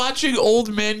just watching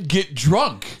old men get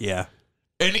drunk. Yeah.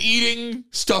 And eating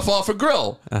stuff off a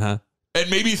grill. Uh-huh. And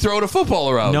maybe throwing a football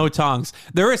around. No tongs.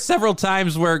 There were several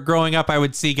times where growing up, I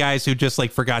would see guys who just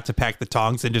like forgot to pack the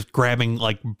tongs and just grabbing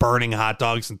like burning hot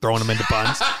dogs and throwing them into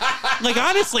buns. Like,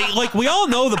 honestly, like we all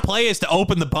know the play is to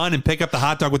open the bun and pick up the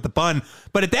hot dog with the bun.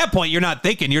 But at that point, you're not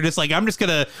thinking. You're just like, I'm just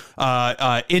going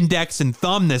to index and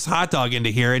thumb this hot dog into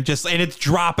here and it's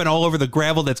dropping all over the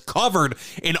gravel that's covered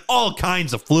in all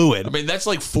kinds of fluid. I mean, that's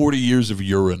like 40 years of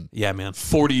urine. Yeah, man.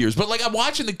 40 years. But like I'm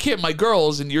watching the kid, my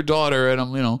girls and your daughter, and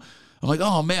I'm like,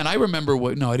 oh, man, I remember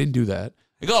what. No, I didn't do that.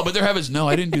 Like, oh, but they're having, no,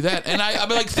 I didn't do that. And I'm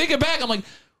like, thinking back, I'm like,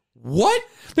 what?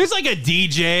 There's like a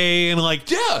DJ and like,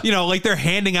 like they're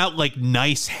handing out like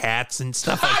nice hats and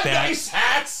stuff like that. Nice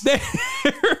hats?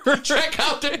 Check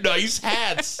out the nice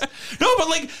hats. No, but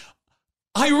like,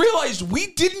 I realized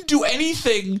we didn't do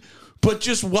anything but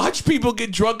just watch people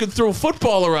get drunk and throw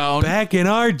football around. Back in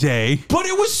our day. But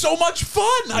it was so much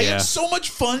fun. I had so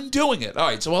much fun doing it. All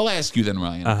right, so I'll ask you then,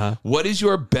 Ryan. What is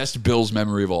your best Bills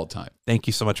memory of all time? Thank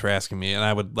you so much for asking me,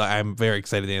 and I'm very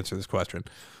excited to answer this question.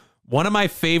 One of my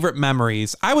favorite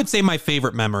memories, I would say my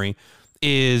favorite memory,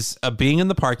 is being in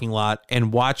the parking lot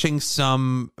and watching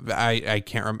I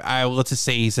can't remember, let's just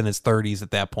say he's in his 30s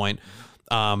at that point,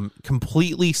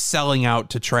 completely selling out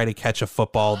to try to catch a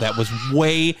football that was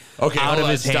way out of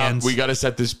his hands. We got to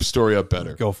set this story up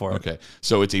better. Go for it. Okay,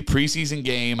 so it's a preseason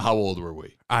game. How old were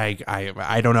we? I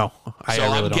don't know.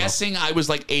 I'm guessing I was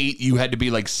like 8. You had to be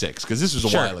like 6 because this was a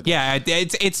while ago. Yeah,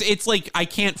 it's like I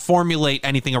can't formulate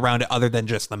anything around it other than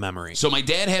just the memory. So my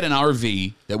dad had an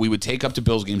RV that we would take up to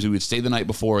Bills games. We would stay the night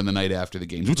before and the night after the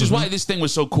games, which is why this thing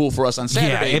was so cool for us on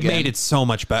Saturday. Yeah, it made it so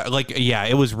much better. Like, yeah,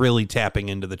 it was really tapping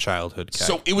into the childhood.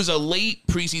 So it was a late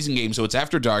preseason game, so it's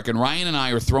after dark, and Ryan and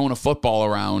I are throwing a football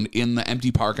around in the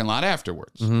empty parking lot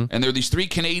afterwards. And there are these 3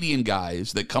 Canadian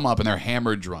guys that come up and they're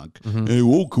hammered drunk. Hey,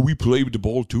 whoa, could we play with the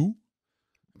ball too?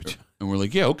 And we're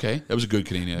like, yeah, okay. That was a good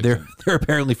Canadian accent. They're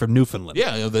apparently from Newfoundland.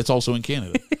 Yeah, that's also in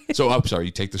Canada. So I'm sorry,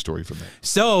 you take the story from there.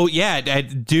 So yeah,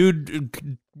 that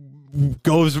dude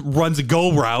runs a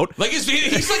go route. Like he's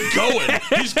like going.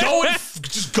 He's going,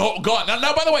 just gone.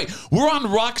 Now, by the way, we're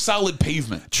on rock solid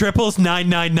pavement. Triples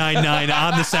 9999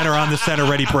 on the center,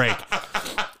 ready break.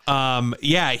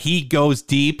 Yeah, he goes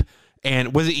deep.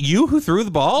 And was it you who threw the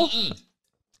ball?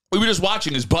 We were just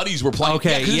watching. His buddies were playing.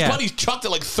 Okay, his buddies chucked it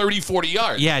like 30, 40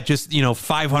 yards. Yeah, just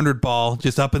 500 ball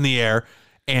just up in the air.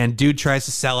 And dude tries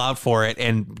to sell out for it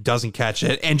and doesn't catch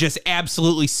it and just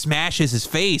absolutely smashes his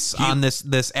face on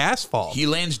this asphalt. He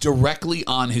lands directly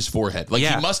on his forehead. Like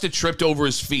he must have tripped over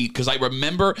his feet because I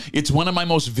remember it's one of my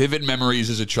most vivid memories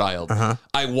as a child.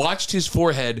 I watched his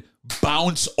forehead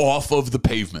bounce off of the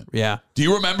pavement. Yeah. Do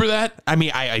you remember that? I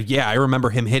mean, I remember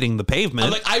him hitting the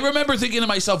pavement. I remember thinking to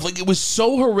myself, like, it was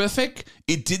so horrific,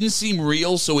 it didn't seem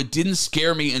real, so it didn't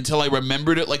scare me until I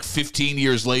remembered it like 15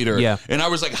 years later. Yeah. And I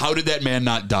was like, how did that man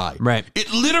not die? Right.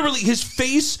 It literally, his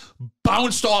face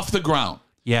bounced off the ground.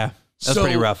 Yeah. That's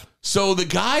pretty rough. So the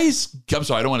guys, I'm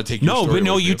sorry, I don't want to take your story.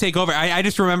 No, you take over. I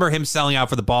just remember him selling out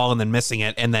for the ball and then missing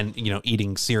it and then,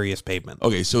 eating serious pavement.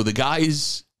 Okay, so the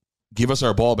guys give us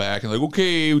our ball back and like,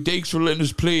 okay, thanks for letting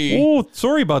us play. Oh,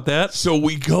 sorry about that. So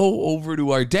we go over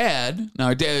to our dad. Now,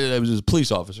 our dad was a police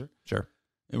officer. Sure.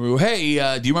 And we go, hey,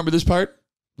 do you remember this part?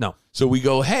 No. So we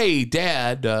go, hey,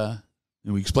 Dad,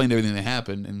 And we explained everything that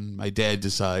happened, and my dad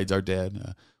decides, we got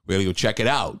to go check it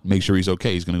out, make sure he's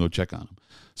okay. He's going to go check on him.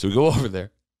 So we go over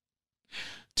there.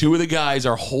 Two of the guys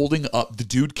are holding up. The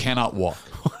dude cannot walk.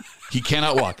 He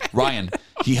cannot walk. Ryan,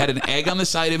 he had an egg on the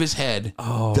side of his head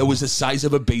that was the size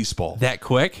of a baseball. That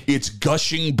quick? It's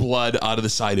gushing blood out of the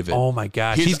side of it. Oh, my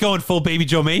gosh. He's going full Baby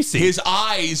Joe Macy. His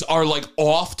eyes are like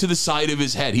off to the side of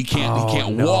his head. He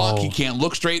can't walk. He can't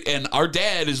look straight. And our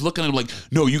dad is looking at him like,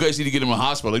 no, you guys need to get him to the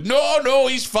hospital. Like, no,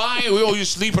 he's fine. We'll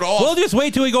just sleep it off. We'll just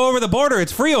wait till we go over the border.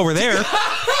 It's free over there.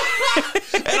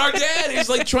 And our dad is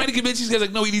like trying to convince these guys,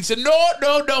 like, no, he needs to,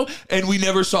 no. And we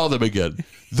never saw them again.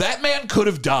 That man could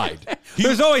have died.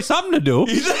 There's always something to do.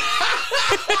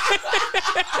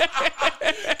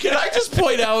 Can I just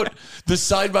point out the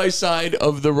side-by-side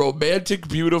of the romantic,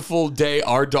 beautiful day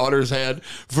our daughters had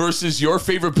versus your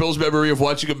favorite Bills memory of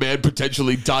watching a man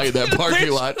potentially die in that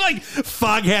parking lot? Like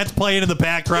fog hats playing in the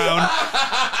background.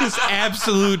 Just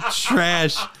absolute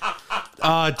trash.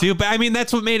 Dude, but I mean,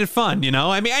 that's what made it fun, you know?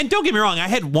 I mean, and don't get me wrong, I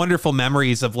had wonderful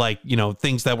memories of, like, you know,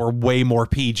 things that were way more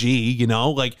PG, you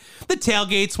know? Like the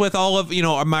tailgates with all of, you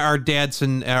know, our dads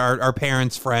and our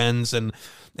parents' friends and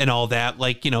all that.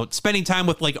 Like, you know, spending time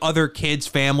with, like, other kids'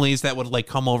 families that would, like,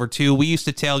 come over too. We used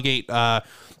to tailgate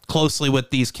closely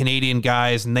with these Canadian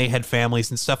guys, and they had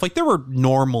families and stuff. Like, there were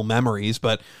normal memories,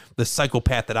 but the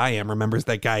psychopath that I am remembers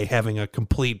that guy having a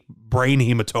complete brain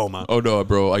hematoma. Oh, no,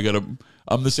 bro.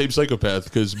 I'm the same psychopath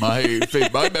because my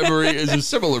memory is a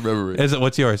similar memory. Is it?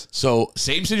 What's yours? So,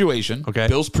 same situation. Okay.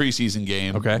 Bills preseason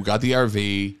game. Okay. We got the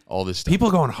RV, all this stuff. People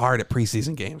going hard at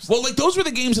preseason games. Well, like, those were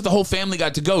the games that the whole family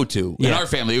got to go to in Yeah. our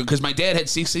family because my dad had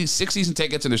six season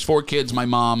tickets and there's 4 kids, my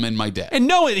mom and my dad. And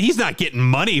no, he's not getting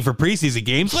money for preseason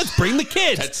games. Let's bring the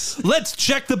kids. Let's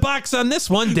check the box on this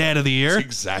one, Dad of the Year. That's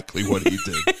exactly what he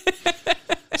did.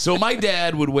 So my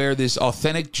dad would wear this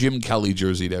authentic Jim Kelly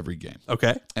jersey to every game.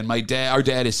 Okay. And our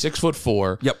dad is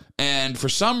 6'4". Yep. And for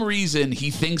some reason,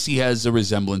 he thinks he has a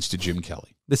resemblance to Jim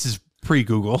Kelly. This is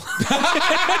pre-Google.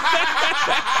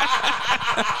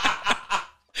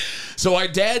 So our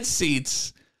dad's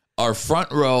seats are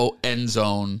front row end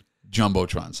zone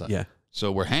jumbotron side. Yeah.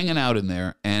 So we're hanging out in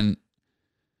there, and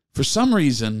for some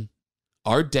reason,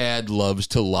 our dad loves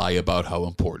to lie about how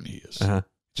important he is. Uh-huh.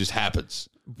 Just happens.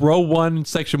 Row 1,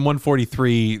 section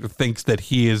 143 thinks that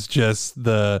he is just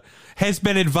has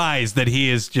been advised that he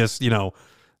is just, you know,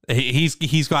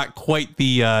 he's got quite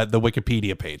the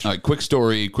Wikipedia page. All right, quick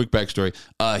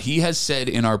backstory. He has said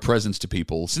in our presence to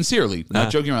people, sincerely,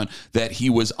 not joking around, that he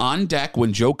was on deck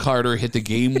when Joe Carter hit the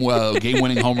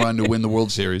game-winning home run to win the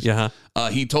World Series. Yeah.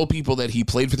 He told people that he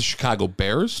played for the Chicago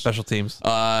Bears. Special teams.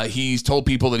 He's told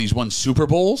people that he's won Super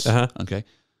Bowls. Uh-huh. Okay.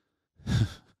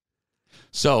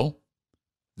 So,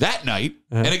 that night,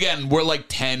 and again, we're like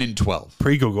 10 and 12.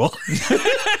 Pre-Google.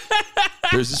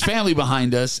 There's this family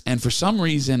behind us, and for some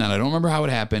reason, and I don't remember how it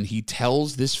happened, he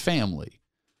tells this family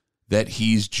that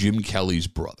he's Jim Kelly's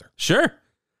brother. Sure.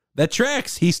 That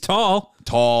tracks. He's tall.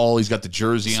 He's got the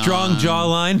jersey on. Strong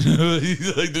jawline.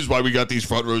 This is why we got these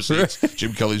front row seats.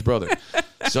 Jim Kelly's brother.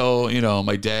 So, you know,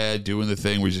 my dad doing the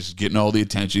thing where he's just getting all the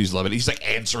attention. He's loving it. He's like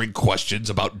answering questions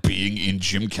about being in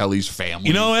Jim Kelly's family.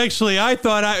 You know, actually, I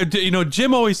thought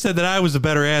Jim always said that I was a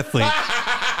better athlete.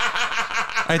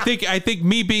 I think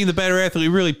me being the better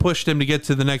athlete really pushed him to get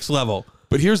to the next level.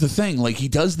 But here's the thing, like, he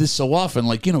does this so often,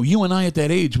 like, you know, you and I at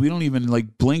that age, we don't even,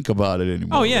 like, blink about it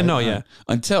anymore. Oh, yeah, right? no, yeah.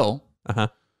 Until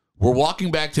we're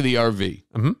walking back to the RV,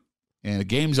 and the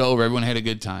game's over, everyone had a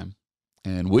good time,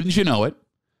 and wouldn't you know it,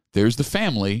 there's the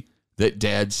family that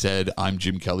Dad said, I'm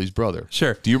Jim Kelly's brother.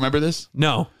 Sure. Do you remember this?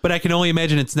 No, but I can only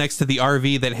imagine it's next to the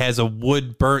RV that has a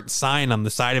wood burnt sign on the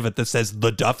side of it that says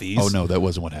the Duffys. Oh, no, that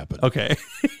wasn't what happened. Okay.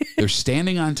 They're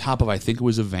standing on top of, I think it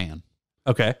was a van.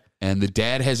 Okay. And the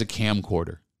dad has a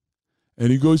camcorder. And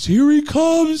he goes, here he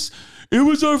comes. It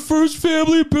was our first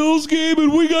family Bills game,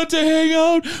 and we got to hang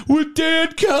out with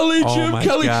Dan Kelly, Jim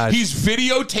Kelly. Gosh. He's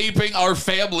videotaping our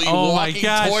family walking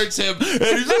towards him. And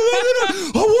he's like,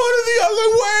 I wanted the other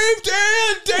wave,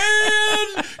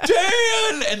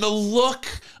 Dan. And the look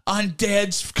on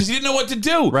Dad's, because he didn't know what to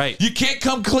do. Right. You can't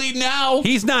come clean now.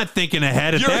 He's not thinking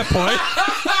ahead at that point.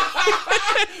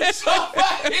 So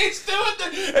he's doing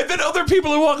that. And then other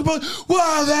people are walking by,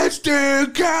 wow, that's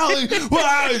Dan Kelly.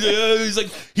 Wow. He's like,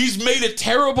 he's made a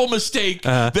terrible mistake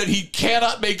that he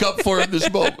cannot make up for in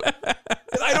this moment.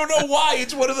 And I don't know why.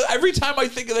 It's one of the, every time I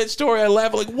think of that story, I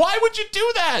laugh. Like, why would you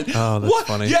do that? Oh, that's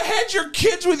funny. You had your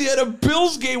kids with you at a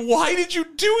Bills game. Why did you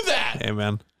do that? Hey,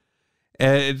 man.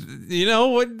 You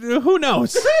know, who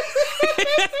knows?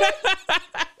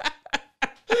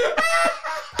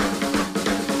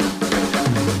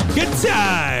 Good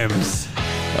times.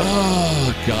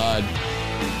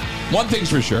 One thing's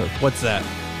for sure. What's that?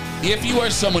 If you are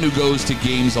someone who goes to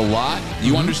games a lot,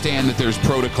 you understand that there's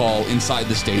protocol inside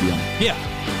the stadium. Yeah.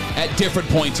 At different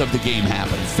points of the game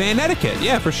happening. Fan etiquette.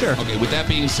 Yeah, for sure. Okay, with that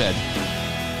being said,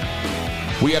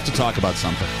 we have to talk about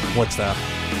something. What's that?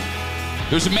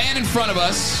 There's a man in front of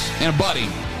us and a buddy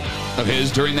of his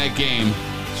during that game.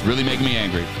 It's really making me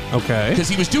angry. Okay. Because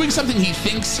he was doing something he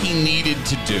thinks he needed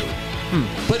to do.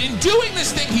 But in doing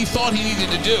this thing he thought he needed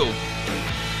to do,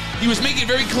 he was making it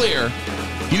very clear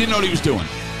he didn't know what he was doing.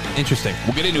 Interesting.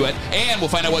 We'll get into it, and we'll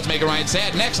find out what's making Ryan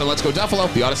sad next on Let's Go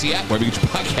Duffalo, the Odyssey app, wherever you get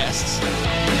your podcasts.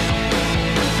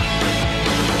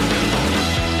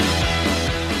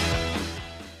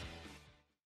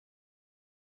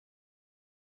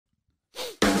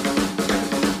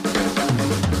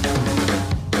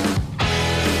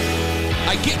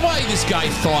 I get why this guy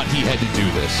thought he had to do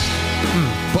this.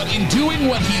 But in doing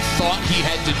what he thought he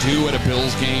had to do at a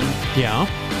Bills game, Yeah.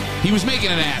 he was making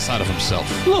an ass out of himself.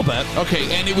 A little bit.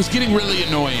 Okay, and it was getting really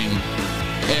annoying.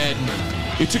 And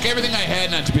it took everything I had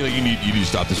not to be like, you need to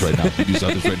stop this right now. You need to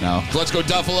stop this right now. So let's go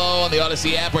Duffalo on the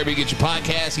Odyssey app, wherever you get your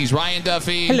podcast. He's Ryan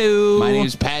Duffy. Hello. My name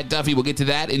is Pat Duffy. We'll get to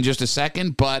that in just a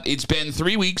second. But it's been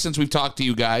 3 weeks since we've talked to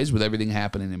you guys with everything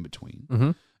happening in between.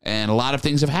 Mm-hmm. And a lot of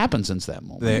things have happened since that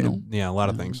moment. Yeah, a lot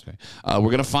of things. Okay. We're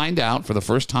going to find out for the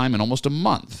first time in almost a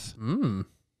month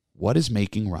what is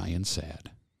making Ryan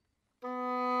sad.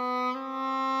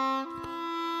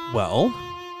 Well,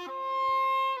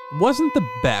 wasn't the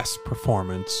best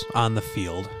performance on the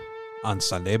field on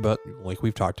Sunday, but like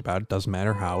we've talked about, it doesn't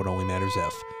matter how, it only matters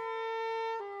if.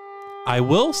 I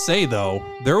will say, though,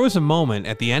 there was a moment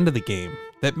at the end of the game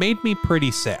that made me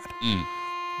pretty sad.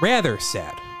 Rather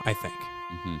sad, I think.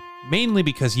 Mainly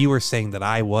because you were saying that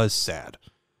I was sad.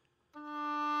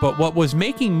 But what was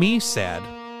making me sad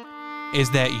is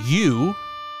that you,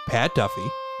 Pat Duffy,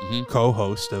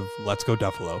 co-host of Let's Go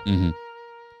Duffalo,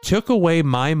 took away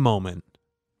my moment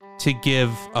to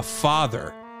give a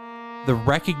father the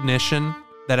recognition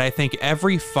that I think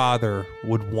every father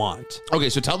would want. Okay,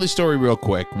 so tell this story real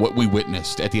quick, what we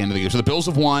witnessed at the end of the game. So the Bills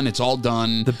have won. It's all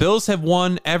done. The Bills have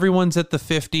won. Everyone's at the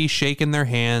 50, shaking their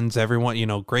hands. Everyone,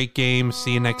 great game.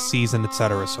 See you next season,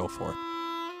 etc., so forth.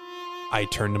 I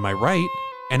turn to my right,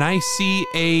 and I see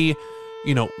a,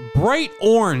 bright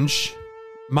orange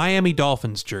Miami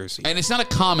Dolphins jersey. And it's not a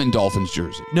common Dolphins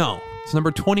jersey. No, it's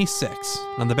number 26.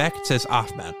 On the back, it says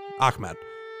Ahmed.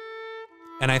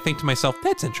 And I think to myself,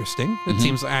 that's interesting. It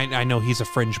seems, I know he's a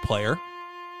fringe player.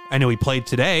 I know he played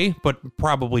today, but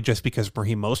probably just because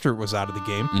Raheem Mostert was out of the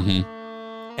game.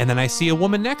 And then I see a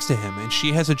woman next to him, and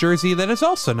she has a jersey that is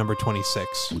also number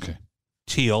 26. Okay.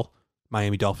 Teal,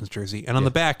 Miami Dolphins jersey. And on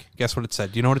the back, guess what it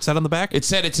said? Do you know what it said on the back? It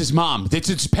said it's his mom. It's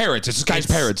his parents. It's this guy's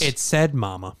parents. It said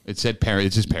mama. It said parents.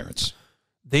 It's his parents.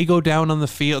 They go down on the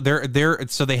field.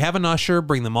 So they have an usher,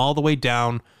 bring them all the way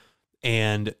down.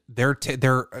 And they're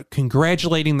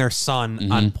congratulating their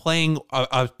son on playing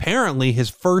apparently his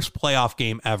first playoff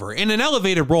game ever in an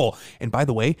elevated role. And by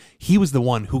the way, he was the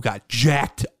one who got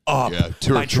jacked up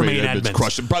by Tremaine Edmonds.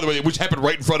 Crushed him. By the way, which happened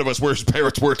right in front of us where his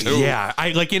parents were too. Yeah,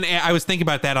 I was thinking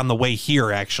about that on the way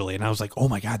here actually, and I was like, oh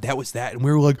my god, that was that, and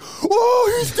we were like,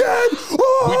 oh, he's dead.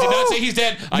 Oh! We did not say he's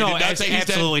dead. I did not say he's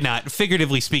absolutely dead. not.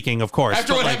 Figuratively speaking, of course.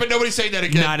 After what happened, nobody's saying that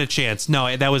again. Not a chance.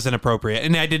 No, that was inappropriate,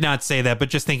 and I did not say that. But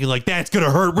just thinking like that's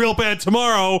gonna hurt real bad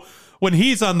tomorrow when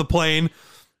he's on the plane.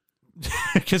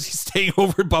 Because he's staying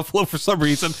over in Buffalo for some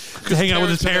reason to hang out with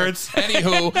his parents.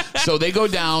 Anywho, so they go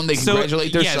down, they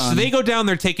congratulate their son. So they go down,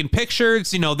 they're taking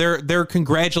pictures, they're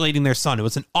congratulating their son. It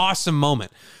was an awesome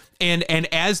moment. And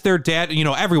as their dad,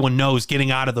 everyone knows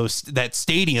getting out of that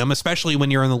stadium, especially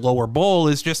when you're in the lower bowl,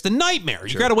 is just a nightmare.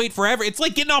 You got to wait forever. It's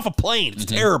like getting off a plane. It's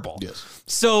terrible. Yes.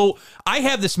 So I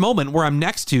have this moment where I'm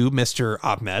next to Mr.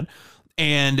 Ahmed,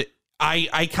 and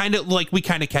I kind of we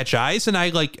catch eyes, and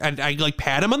I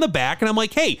pat him on the back, and I'm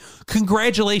like, hey,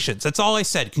 congratulations. That's all I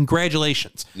said.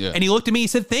 Congratulations. Yeah. And he looked at me, he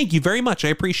said, thank you very much. I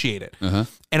appreciate it.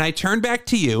 And I turned back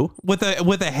to you with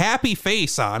a happy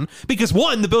face on, because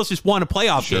one, the Bills just won a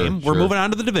playoff game. We're moving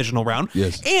on to the divisional round.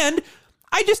 Yes. And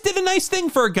I just did a nice thing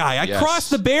for a guy. I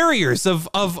crossed the barriers of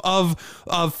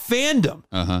fandom.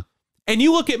 And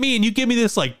you look at me and you give me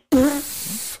this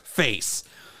face.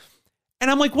 And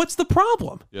I'm like, what's the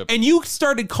problem? Yep. And you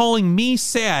started calling me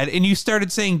sad, and you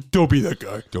started saying, don't be that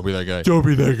guy. Don't be that guy. Don't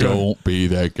be that guy. Don't be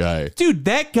that guy. Dude,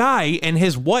 that guy and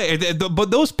his wife, but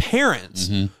those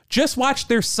parents just watched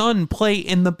their son play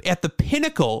at the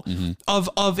pinnacle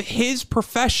of his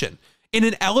profession in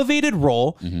an elevated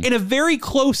role in a very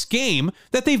close game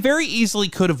that they very easily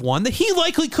could have won, that he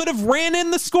likely could have ran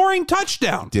in the scoring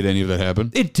touchdown. Did any of that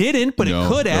happen? It didn't, but it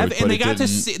could have, and they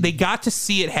got to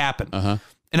see it happen.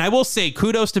 And I will say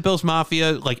kudos to Bills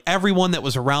Mafia. Like everyone that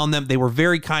was around them, they were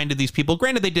very kind to these people.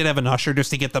 Granted, they did have an usher just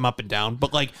to get them up and down,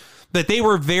 but like that they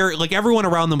were very, like everyone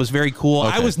around them was very cool.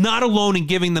 Okay. I was not alone in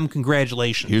giving them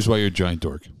congratulations. Here's why you're a giant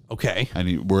dork. Okay. I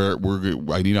need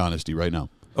I need honesty right now.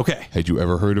 Okay. Had you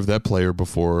ever heard of that player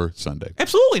before Sunday?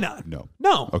 Absolutely not. No.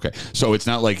 Okay. So it's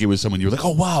not like it was someone you were like,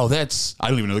 oh, wow, I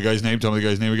don't even know the guy's name. Tell me the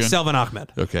guy's name again. Selvin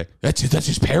Ahmed. Okay. That's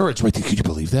his parents right there. Could you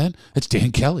believe that? That's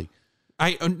Dan Kelly.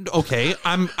 I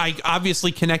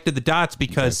obviously connected the dots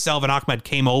because Selvin Ahmed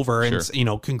came over and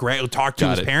talked to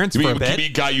his parents for a bit. You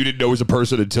mean a guy you didn't know was a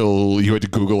person until you had to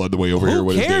Google on the way over here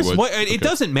what his name was? It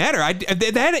doesn't matter.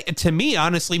 That to me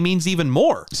honestly means even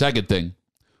more. Second thing,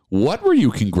 what were you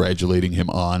congratulating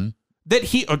him on? That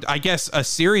I guess a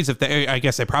series of I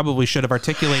guess I probably should have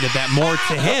articulated that more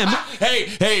to him.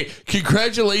 Hey,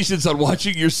 congratulations on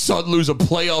watching your son lose a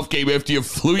playoff game after you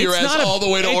flew your ass all the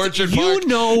way to Orchard Park.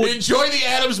 Enjoy the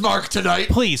Adams Mark tonight.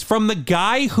 Please, from the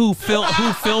guy who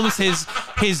films his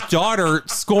daughter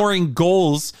scoring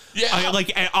goals, making like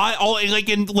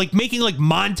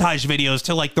montage videos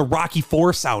to like the Rocky IV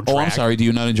soundtrack. Oh, I'm sorry. Do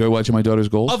you not enjoy watching my daughter's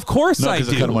goals? Of course I do.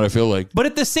 That's kind of what I feel like. But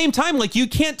at the same time, like you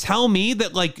can't tell me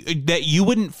that that you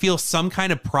wouldn't feel some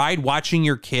kind of pride watching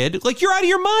your kid. Like you're out of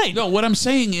your mind. No, what I'm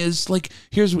saying is like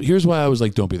here's why I was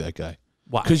like, don't be that guy.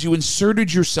 Why? Because you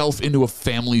inserted yourself into a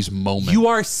family's moment. You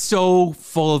are so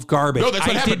full of garbage. No, that's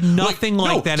what happened. Did nothing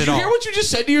like that at all. Did you hear what you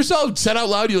just said to yourself? Said out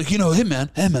loud, you're like, hey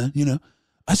man,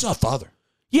 I saw Father.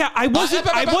 Yeah, I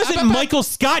wasn't Michael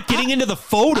Scott getting into the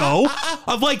photo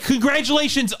of like,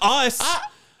 congratulations us,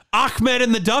 Ahmed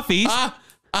and the Duffys.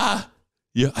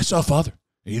 Yeah, I saw Father.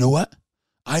 And you know what?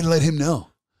 I let him know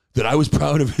that I was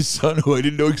proud of his son, who I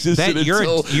didn't know existed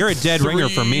until you're a dead ringer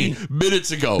for me. 3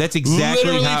 minutes ago. That's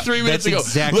exactly literally 3 minutes ago.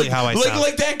 Exactly how I sound.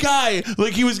 Like that guy.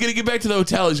 Like he was gonna get back to the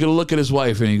hotel. He's gonna look at his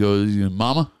wife and he goes,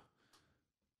 "Mama,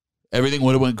 everything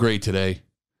would have went great today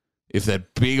if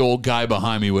that big old guy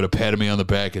behind me would have patted me on the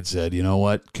back and said, you know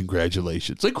what?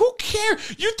 Congratulations." Like, who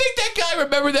cares? You think that guy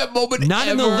remembered that moment? Not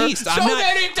ever? in the least. I'm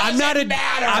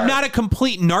not a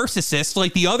complete narcissist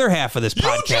like the other half of this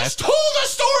podcast. You just told a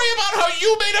story about how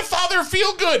you made a father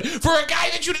feel good for a guy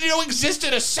that you didn't know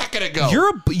existed a second ago.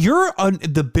 You're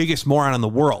the biggest moron in the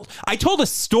world. I told a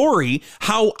story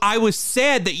how I was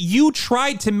sad that you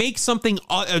tried to make something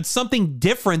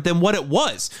different than what it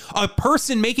was. A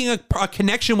person making a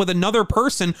connection with another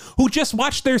person who just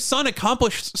watched their son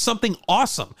accomplish something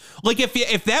awesome. Like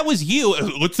if that was you,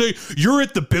 let's say you're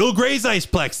at the Bill Gray's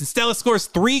Iceplex and Stella scores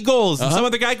 3 goals and some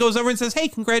other guy goes over and says, "Hey,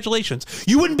 congratulations."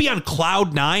 You wouldn't be on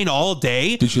cloud 9 all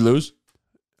day. Did she lose?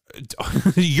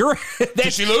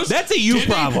 Did she lose? That's a you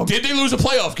problem. Did they lose a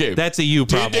playoff game? That's a you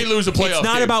problem. Did they lose a playoff game? It's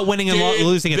not about winning and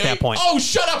losing at that point. Oh,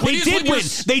 shut up. They did win.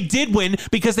 They did win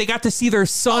because they got to see their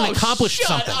son accomplish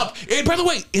something. Shut up. And by the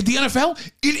way, in the NFL,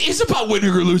 it is about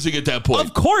winning or losing at that point.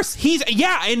 Of course.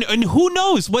 And who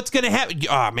knows what's going to happen.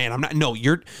 Oh, man,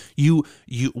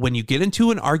 when you get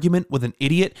into an argument with an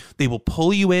idiot, they will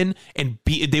pull you in and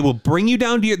they will bring you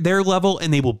down to their level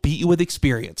and they will beat you with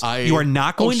experience. You are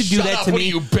not going to do that to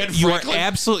me. You are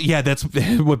absolutely, that's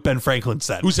what Ben Franklin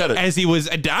said. Who said it? As he was,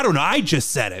 I don't know, I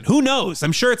just said it. Who knows?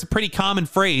 I'm sure it's a pretty common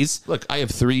phrase. Look, I have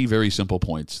 3 very simple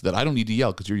points that I don't need to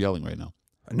yell because you're yelling right now.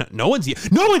 No one's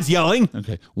yelling.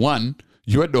 Okay. 1,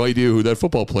 you had no idea who that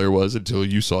football player was until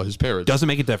you saw his parents. Doesn't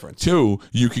make a difference. 2,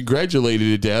 you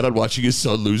congratulated a dad on watching his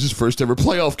son lose his first ever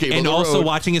playoff game and on the also road.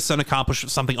 Watching his son accomplish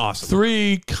something awesome.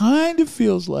 3, kind of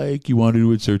feels like you wanted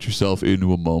to insert yourself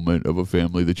into a moment of a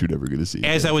family that you're never going to see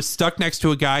As again. I was stuck next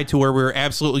to a guy to where we were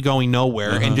absolutely going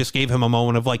nowhere and just gave him a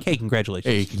moment of like, hey,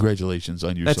 congratulations. Hey, congratulations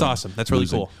on your That's son awesome. That's really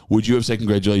losing. cool. Would you have said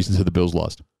congratulations had the Bills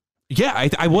lost? Yeah,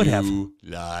 I would have. You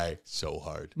lie so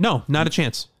hard. No, not a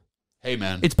chance. Hey,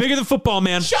 man. It's bigger than football,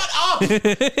 man. Shut up! Actually,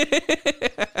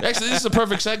 this is a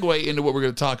perfect segue into what we're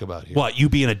going to talk about here. What, you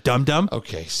being a dum-dum?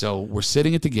 Okay, so we're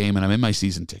sitting at the game, and I'm in my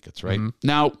season tickets, right?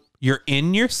 Now... You're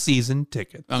in your season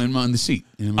tickets. I'm in the seat.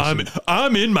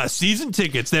 I'm in my season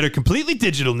tickets that are completely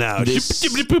digital now. This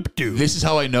is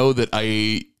how I know that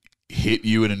I hit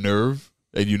you in a nerve.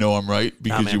 And you know I'm right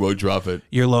because you won't drop it.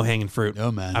 You're low-hanging fruit.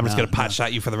 No, man. I'm just going to pot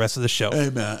shot you for the rest of the show. Hey,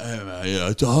 man.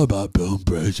 It's all about boom,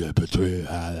 bridge, between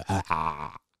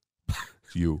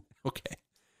you. Okay.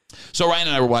 So Ryan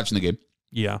and I were watching the game.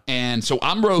 Yeah. And so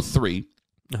I'm row 3.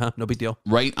 No big deal.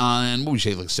 Right on, what would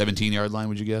you say, like 17-yard line,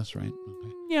 would you guess, right?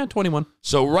 Okay. Yeah, 21.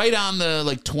 So right on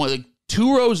the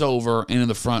 2 rows over and in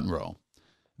the front row,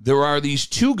 there are these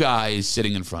 2 guys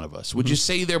sitting in front of us. Would you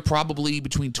say they're probably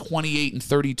between 28 and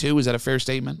 32? Is that a fair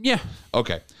statement? Yeah.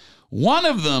 Okay. One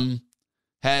of them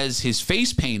has his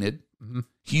face painted.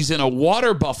 He's in a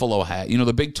water buffalo hat,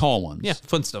 the big tall ones. Yeah,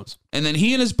 Flintstones. And then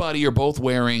he and his buddy are both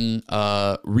wearing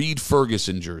Reed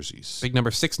Ferguson jerseys. Big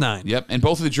number 6'9". Yep, and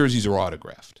both of the jerseys are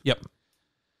autographed. Yep.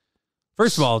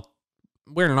 First of all,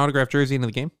 wearing an autographed jersey into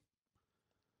the game?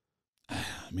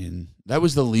 I mean, that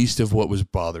was the least of what was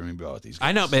bothering me about these guys.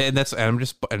 I know,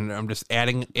 and I'm just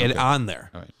adding it on there.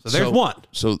 All right. So there's one.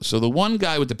 So the one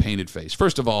guy with the painted face.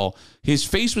 First of all, his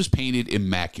face was painted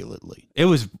immaculately. It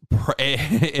was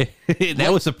that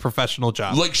was a professional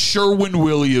job, like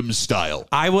Sherwin-Williams style.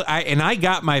 I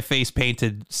got my face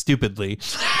painted stupidly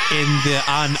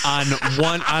on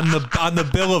the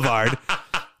boulevard.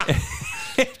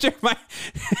 After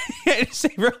say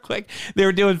real quick, they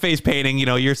were doing face painting.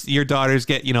 Your daughters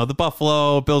get the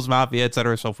Buffalo Bills Mafia, et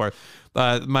cetera, so forth.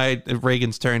 My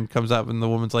Reagan's turn comes up, and the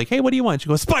woman's like, "Hey, what do you want?" She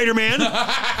goes, "Spider-Man."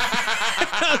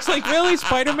 I was like, "Really,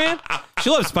 Spider-Man?" She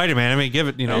loves Spider-Man. I mean, give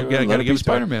it, gotta give it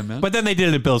Spider-Man, man. But then they did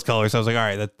it in Bill's colors. So I was like, all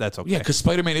right, that's okay. Yeah, because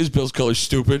Spider-Man is Bill's colors.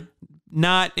 Stupid.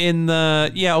 Not in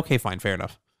the. Yeah, okay, fine, fair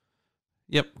enough.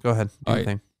 Yep, go ahead. All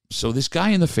right. So this guy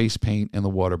in the face paint and the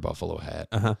water buffalo hat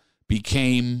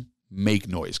became make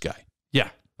noise guy. Yeah.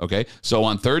 Okay. So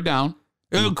on third down,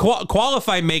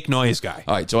 qualified make noise guy.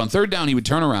 All right. So on third down, he would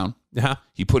turn around.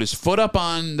 He put his foot up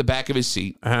on the back of his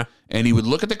seat, and he would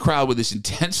look at the crowd with this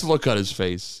intense look on his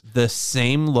face. The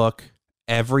same look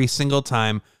every single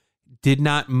time. Did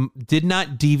not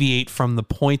deviate from the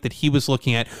point that he was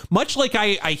looking at. Much like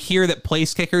I hear that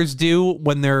place kickers do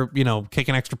when they're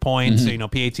kicking extra points,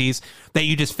 PATs. That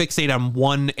you just fixate on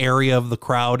one area of the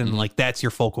crowd and like that's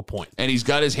your focal point. And he's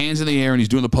got his hands in the air and he's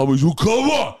doing the public. Well, come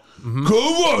on. Come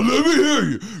on, let me hear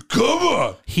you. Come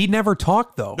on. He never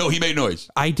talked though. No, he made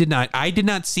noise. I did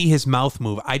not see his mouth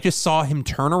move. I just saw him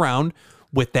turn around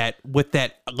with that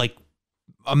like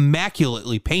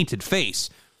immaculately painted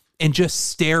face and just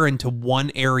stare into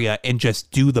one area and just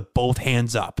do the both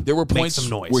hands up. There were points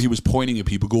where he was pointing at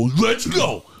people going, "Let's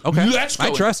go. Okay. Let's go."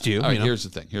 I trust you. All right, here's the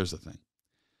thing.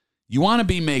 You want to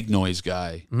be make noise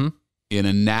guy in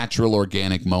a natural,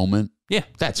 organic moment. Yeah.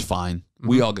 That's fine.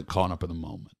 We all get caught up in the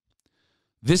moment.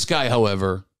 This guy,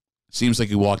 however, seems like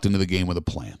he walked into the game with a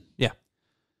plan. Yeah.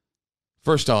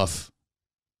 First off,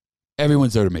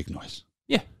 everyone's there to make noise.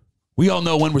 Yeah. We all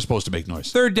know when we're supposed to make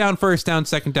noise. Third down, first down,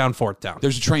 second down, fourth down.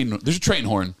 There's a train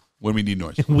horn when we need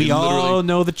noise. We all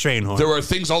know the train horn. There are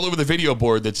things all over the video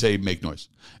board that say make noise.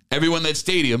 Everyone in that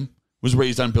stadium was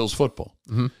raised on Bills football.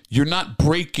 You're not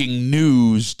breaking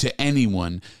news to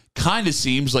anyone. Kind of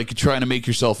seems like you're trying to make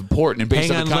yourself important. And based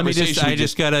on the conversation, I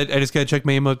just gotta check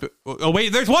my email. Oh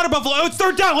wait, there's water buffalo. Oh, it's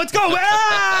third down. Let's go.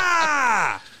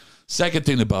 Second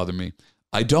thing that bothered me.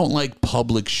 I don't like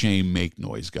public shame make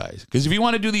noise guys. Because if you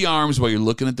want to do the arms while you're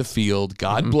looking at the field,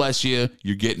 God bless you,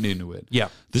 you're getting into it. Yeah.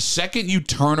 The second you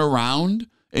turn around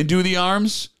and do the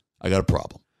arms, I got a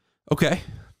problem. Okay.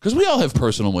 Because we all have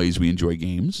personal ways we enjoy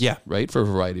games. Yeah. Right? For a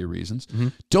variety of reasons.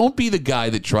 Don't be the guy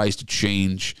that tries to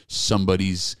change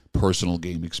somebody's personal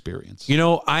game experience.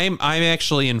 I'm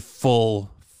actually in full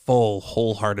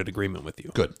wholehearted agreement with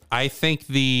you. Good. I think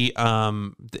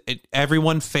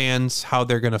everyone fans how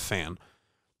they're going to fan.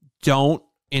 Don't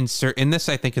insert in this.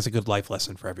 I think is a good life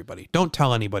lesson for everybody. Don't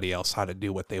tell anybody else how to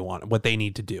do what they want, what they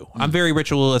need to do. I'm very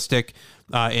ritualistic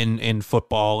in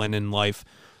football and in life.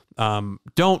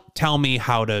 Don't tell me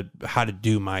how to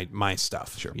do my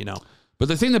stuff. Sure. But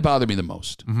the thing that bothered me the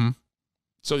most.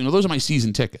 So those are my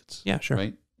season tickets. Yeah, sure.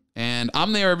 Right. And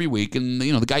I'm there every week, and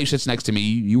the guy who sits next to me,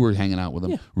 you were hanging out with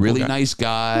him. Yeah, really nice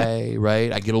guy,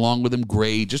 right? I get along with him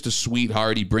great. Just a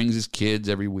sweetheart. He brings his kids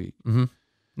every week.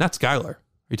 Not Skylar.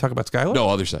 Are you talking about Skylar? No,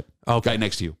 other side. Okay. Guy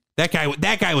next to you. That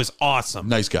guy was awesome.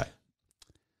 Nice guy.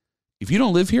 If you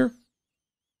don't live here,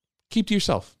 keep to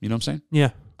yourself. You know what I'm saying? Yeah.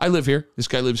 I live here. This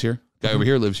guy lives here. Guy over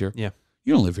here lives here. Yeah.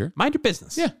 You don't live here. Mind your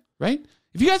business. Yeah. Right?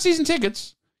 If you got season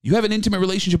tickets, you have an intimate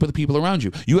relationship with the people around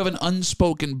you. You have an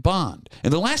unspoken bond.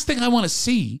 And the last thing I want to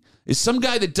see is some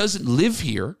guy that doesn't live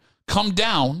here come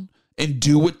down and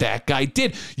do what that guy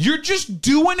did. You're just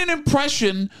doing an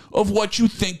impression of what you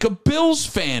think a Bills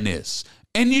fan is.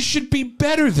 And you should be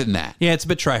better than that. Yeah, it's a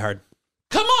bit try-hard.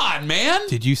 Come on, man.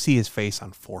 Did you see his face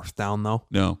on fourth down, though?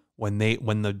 No. When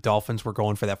the Dolphins were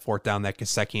going for that fourth down, that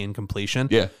Gesicki incompletion?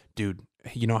 Yeah. Dude,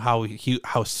 you know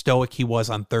how stoic he was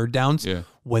on third downs? Yeah.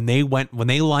 When they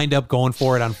lined up going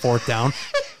for it on fourth down,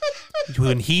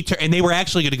 and they were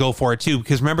actually going to go for it too,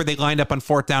 because remember they lined up on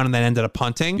fourth down and then ended up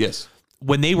punting? Yes.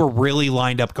 When they were really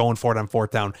lined up going for it on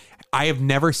fourth down, I have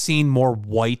never seen more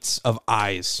whites of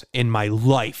eyes in my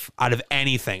life out of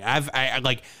anything.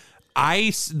 The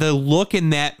look in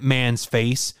that man's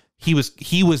face, he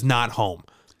was not home.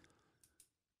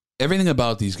 Everything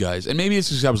about these guys, and maybe it's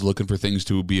because I was looking for things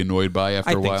to be annoyed by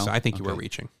after a while. So. I think you were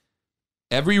reaching.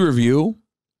 Every review,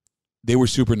 they were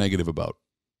super negative about.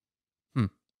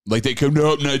 Like they come,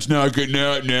 no, it's not good,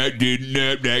 no, get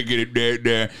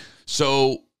it.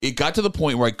 So it got to the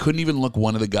point where I couldn't even look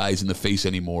one of the guys in the face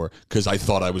anymore because I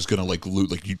thought I was gonna like loot.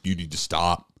 Like you need to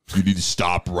stop. You need to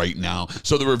stop right now.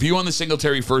 So the review on the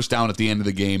Singletary first down at the end of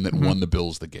the game that won the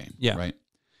Bills the game. Yeah. Right.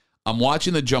 I'm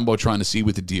watching the Jumbotron to see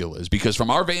what the deal is because from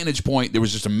our vantage point, there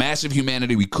was just a massive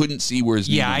humanity. We couldn't see where his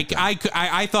knee went down.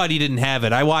 I thought he didn't have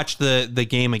it. I watched the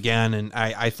game again, and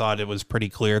I thought it was pretty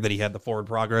clear that he had the forward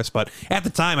progress. But at the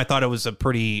time, I thought it was a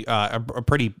pretty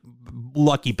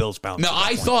lucky Bills bounce. No,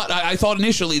 I thought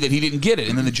initially that he didn't get it,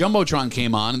 and then the Jumbotron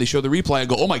came on, and they showed the replay. I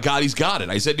go, oh my God, he's got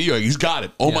it. I said to you, he's got it.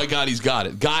 Oh my God, he's got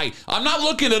it. Guy, I'm not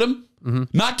looking at him,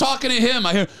 not talking to him.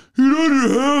 I hear, he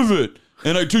doesn't have it.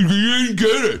 And I told you, he didn't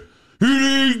get it. He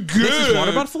didn't get this is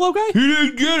water buffalo guy? He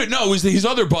didn't get it. No, it was his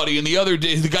other buddy and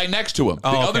the guy next to him. The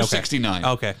other 69.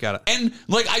 Okay, got it. And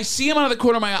like I see him out of the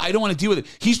corner of my eye. I don't want to deal with it.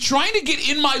 He's trying to get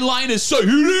in my line of sight. He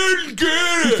didn't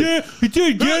get it. He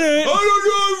didn't get it. I don't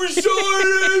know if he saw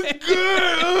it. He didn't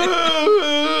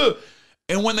get it.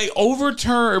 And when they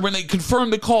when they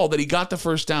confirmed the call that he got the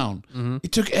first down,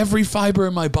 it took every fiber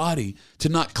in my body to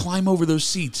not climb over those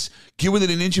seats, get within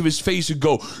an inch of his face and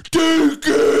go, take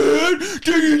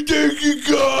it,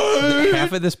 God.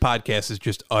 Half of this podcast is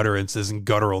just utterances and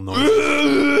guttural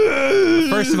noises.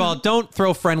 First of all, don't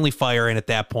throw friendly fire in at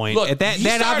that point. Look,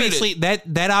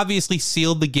 that obviously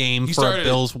sealed the game for a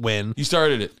Bills win. He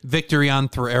started it. Victory on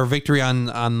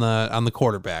the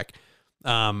quarterback.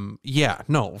 I'm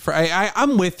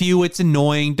with you. It's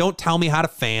annoying. Don't tell me how to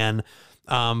fan.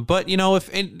 But if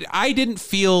I didn't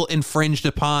feel infringed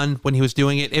upon when he was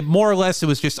doing it, it more or less, it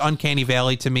was just uncanny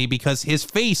valley to me because his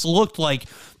face looked like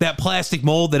that plastic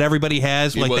mold that everybody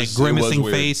has, that grimacing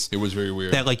face. It was very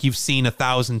weird. That like you've seen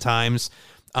 1,000 times.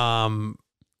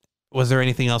 Was there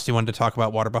anything else you wanted to talk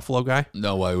about, Water Buffalo guy?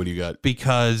 No, why? What do you got?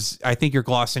 Because I think you're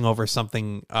glossing over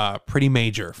something pretty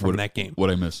major from that game. What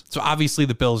I miss? So obviously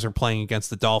the Bills are playing against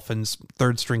the Dolphins.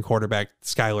 Third string quarterback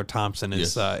Skylar Thompson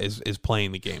is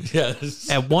playing the game. Yes.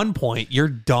 At one point, your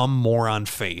dumb moron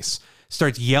face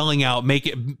starts yelling out,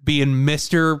 being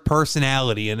Mr.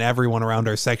 Personality, and everyone around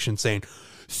our section saying,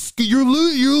 You're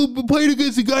playing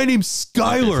against a guy named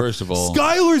Skylar. Okay, first of all,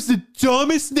 Skylar's the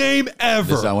dumbest name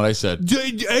ever. That's not what I said.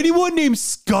 Anyone named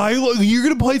Skylar? You're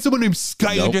going to play someone named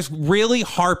Skylar? Nope. Just really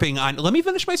harping on. Let me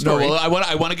finish my story. No, well,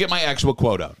 I want to get my actual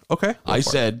quote out. Okay. I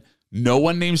said, no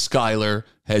one named Skylar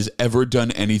has ever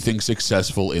done anything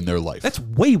successful in their life. That's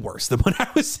way worse than what I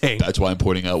was saying. That's why I'm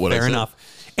pointing out what I said. Fair enough.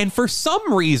 And for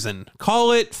some reason,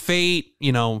 call it fate,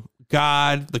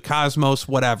 God, the cosmos,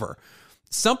 whatever.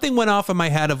 Something went off in my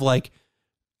head of I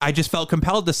just felt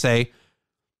compelled to say,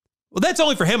 well, that's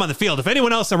only for him on the field. If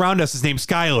anyone else around us is named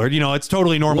Skylar, it's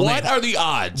totally normal. What are the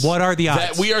odds? What are the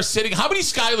odds? That we are sitting. How many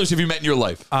Skylars have you met in your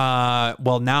life?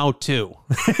 Well, now 2.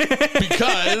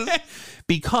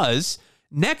 Because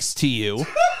next to you,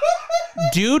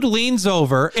 dude leans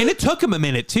over, and it took him a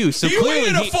minute too. So he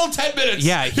waited a full 10 minutes.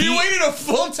 Yeah, he waited a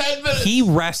full 10 minutes. He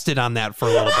rested on that for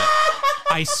a little bit.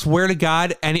 I swear to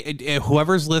God, and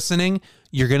whoever's listening,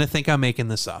 you're going to think I'm making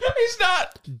this up. He's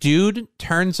not. Dude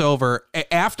turns over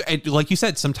after, like you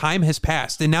said, some time has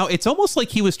passed. And now it's almost like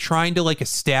he was trying to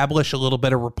establish a little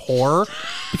bit of rapport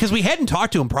because we hadn't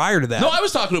talked to him prior to that. No, I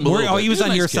was talking to him a little bit. Oh, he was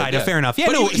on your side. Fair enough. Yeah,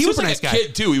 but he was a like nice guy.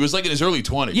 Kid too. He was in his early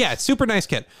 20s. Yeah, super nice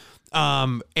kid.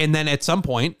 And then at some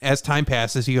point, as time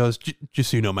passes, he goes,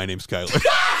 just so you know, my name's Skylar.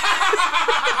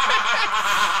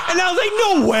 And I was like,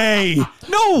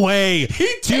 no way.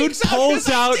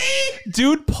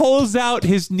 Dude pulls out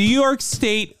his New York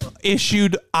State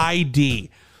issued ID.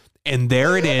 And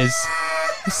there it is,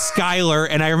 Skylar.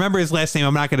 And I remember his last name.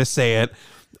 I'm not going to say it.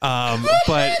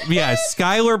 But yeah,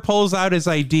 Skylar pulls out his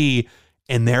ID.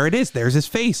 And there it is. There's his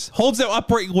face. Holds it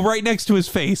up right next to his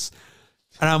face.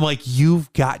 And I'm like,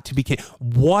 you've got to be kidding.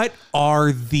 What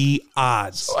are the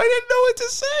odds? I didn't know what to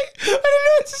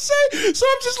say. So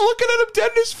I'm just looking at him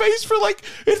dead in his face for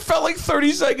it felt like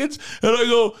 30 seconds. And I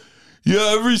go,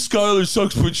 yeah, every Skylar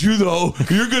sucks but you, though.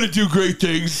 You're going to do great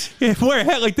things. Yeah, if you wear a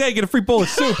hat like that, get a free bowl of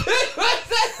soup.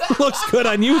 Looks good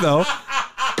on you, though.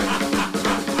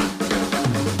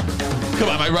 Come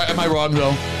on, am I wrong,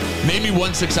 though? Name me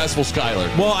one successful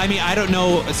Skylar. Well, I mean, I don't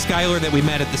know a Skylar that we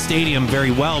met at the stadium very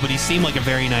well, but he seemed like a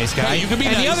very nice guy. Yeah, you could be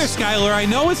and nice. The other Skylar I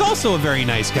know is also a very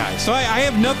nice guy. So I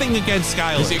have nothing against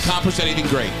Skylar. Has he accomplished anything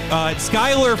great?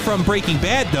 Skylar from Breaking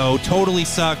Bad, though, totally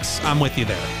sucks. I'm with you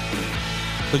there.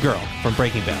 The girl from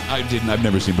Breaking Bad. I've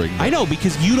never seen Breaking Bad. I know,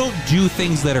 because you don't do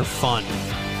things that are fun.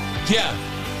 Yeah.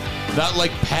 Not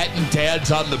like patting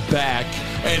dads on the back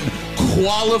and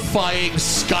qualifying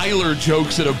Skyler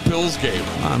jokes at a Bills game.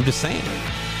 I'm just saying.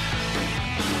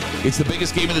 It's the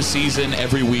biggest game of the season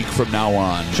every week from now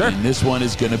on. Sure. And this one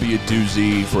is going to be a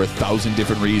doozy for 1,000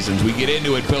 different reasons. We get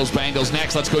into it. Bills Bengals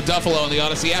next. Let's go Duffalo on the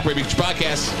Odyssey app. Repeat your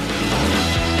podcast.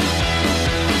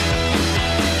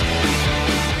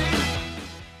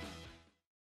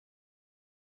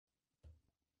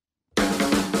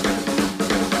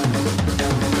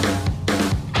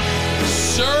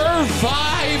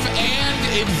 Survive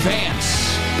and advance.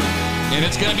 And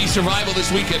it's going to be survival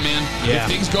this weekend, man. Yeah.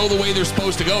 If things go the way they're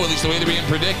supposed to go, at least the way they're being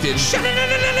predicted.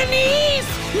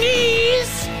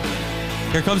 Knees.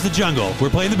 Here comes the jungle. We're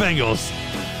playing the Bengals.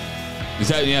 Is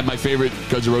that, my favorite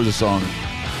Guns N' Roses song.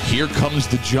 Here comes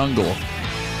the jungle.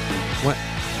 What?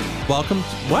 Welcome.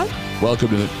 What? Welcome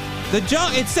to The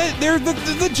jungle. It said they're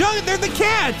the jungle. They're the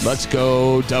cats. Let's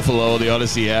go Duffalo, the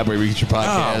Odyssey app, where we get your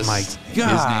podcast. Oh my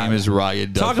God. His name is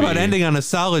Ryan Duffy. Talk about ending on a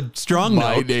solid, strong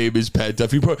My note. name is Pat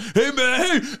Duffy. Hey,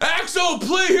 man. Hey, Axel,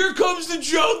 play Here Comes the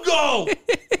Jungle.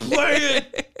 Play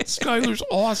it. Skyler's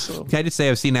awesome. Can I just say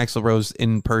I've seen Axl Rose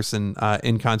in person,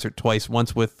 in concert twice.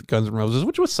 Once with Guns N' Roses,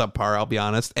 which was subpar, I'll be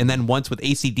honest, and then once with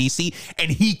AC/DC,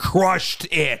 and he crushed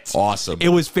it. Awesome. It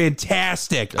was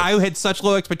fantastic. I had such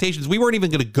low expectations. We weren't even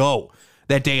going to go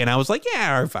that day, and I was like,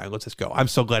 yeah, all right, fine, let's just go. I'm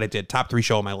so glad I did. Top 3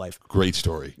 show of my life. Great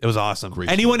story. It was awesome. Great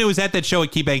Anyone who was at that show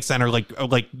at KeyBank Center, like,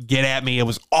 get at me. It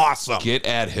was awesome. Get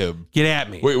at him. Get at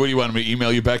me. Wait, what do you want me to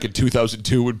email you back in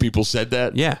 2002 when people said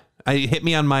that? Yeah. Hit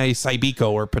me on my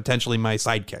Sybeko or potentially my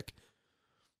sidekick.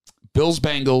 Bills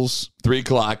Bengals,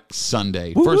 3:00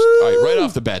 Sunday. Woo-hoo! First, all right, right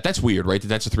off the bat, that's weird, right?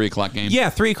 That's a 3:00 game.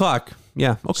 Yeah, 3:00.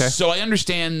 Yeah, okay. So I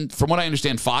understand, from what I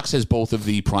understand, Fox has both of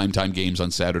the primetime games on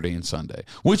Saturday and Sunday,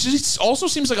 which also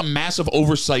seems like a massive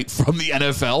oversight from the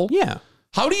NFL. Yeah.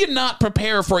 How do you not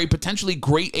prepare for a potentially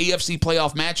great AFC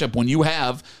playoff matchup when you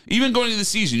have, even going into the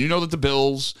season, you know that the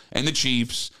Bills and the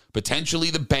Chiefs,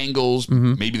 potentially the Bengals,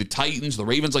 maybe the Titans, the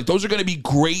Ravens, like those are going to be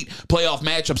great playoff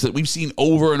matchups that we've seen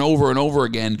over and over and over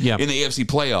again in the AFC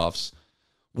playoffs.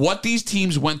 What these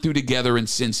teams went through together in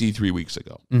Cincy 3 weeks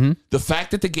ago, the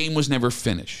fact that the game was never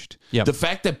finished, the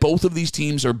fact that both of these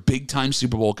teams are big-time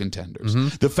Super Bowl contenders,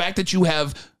 the fact that you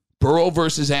have Burrow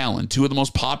versus Allen, two of the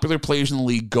most popular players in the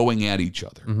league, going at each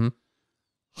other.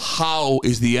 How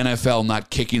is the NFL not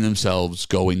kicking themselves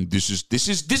going, this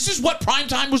is what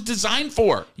primetime was designed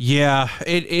for? Yeah,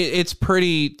 it's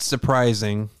pretty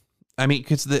surprising. I mean,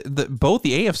 because both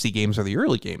the AFC games are the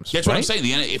early games. That's what I'm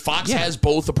saying. Fox has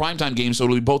both the primetime games,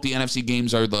 so both the NFC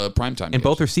games are the primetime games. And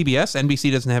both are CBS.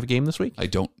 NBC doesn't have a game this week? I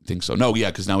don't think so. No,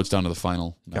 because now it's down to the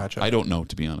final. No, Gotcha. I don't know,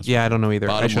 to be honest. Yeah, I don't know either.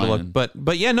 Bottom I should have line. looked.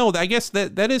 But yeah, no, I guess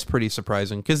that is pretty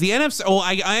surprising. Because the NFC,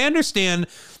 I understand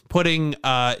putting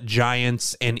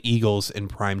Giants and Eagles in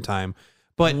primetime.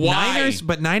 But Why?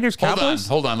 Niners, Cowboys?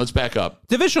 Hold on. Let's back up.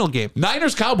 Divisional game.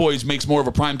 Niners, Cowboys makes more of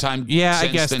a primetime Yeah, I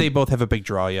sense guess than- they both have a big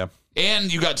draw, yeah.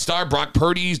 And you got star Brock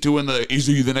Purdy's doing is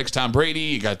he the next Tom Brady?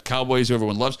 You got Cowboys who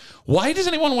everyone loves. Why does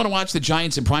anyone want to watch the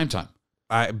Giants in primetime?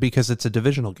 Because it's a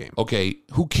divisional game. Okay,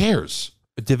 who cares?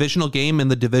 A divisional game in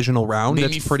the divisional round,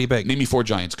 that's pretty big. Name me 4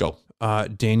 Giants. Go.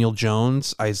 Daniel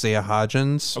Jones, Isaiah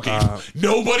Hodgins. Okay,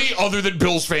 nobody other than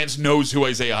Bills fans knows who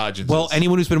Isaiah Hodgins Well, is.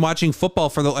 anyone who's been watching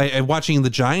football watching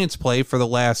the Giants play for the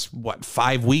last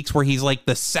 5 weeks, where he's like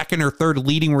the second or third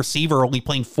leading receiver, only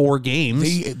playing 4 games.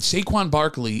 Saquon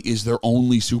Barkley is their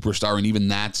only superstar, and even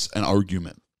that's an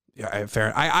argument. Yeah,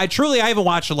 fair. I haven't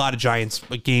watched a lot of Giants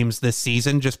games this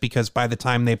season, just because by the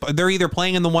time they're either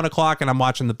playing in the 1 o'clock and I'm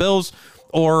watching the Bills,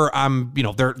 or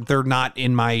they're not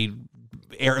in my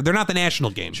area. They're not the national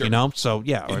games, Sure. So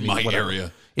yeah, In my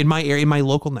area, in my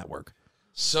local network.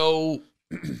 So,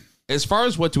 as far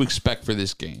as what to expect for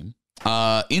this game,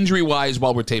 injury-wise,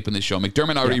 while we're taping this show,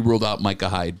 McDermott already ruled out Micah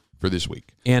Hyde for this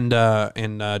week, and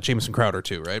Jamison Crowder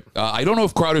too, right? I don't know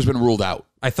if Crowder's been ruled out.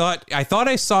 I thought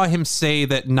I saw him say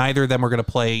that neither of them were going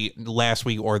to play last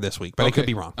week or this week, but I could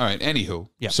be wrong. All right. Anywho,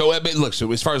 Yeah. So look,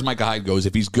 so as far as Micah Hyde goes,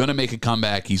 if he's going to make a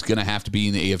comeback, he's going to have to be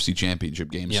in the AFC Championship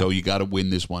game. Yep. So you got to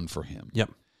win this one for him. Yep.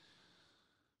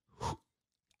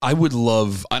 I would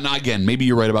love, and again, maybe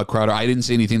you're right about Crowder. I didn't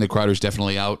say anything that Crowder's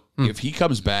definitely out. If he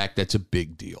comes back, that's a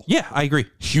big deal. Yeah, I agree.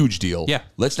 Huge deal. Yeah.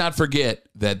 Let's not forget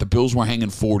that the Bills were hanging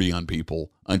 40 on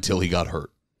people until he got hurt.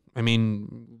 I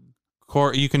mean,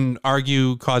 you can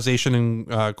argue causation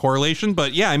and correlation,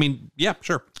 but yeah, I mean, yeah,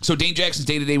 sure. So Dane Jackson's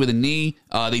day-to-day with a knee.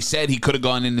 They said he could have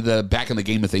gone into the back in the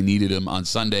game if they needed him on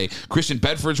Sunday. Christian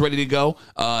Bedford's ready to go.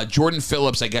 Jordan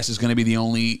Phillips, I guess, is going to be the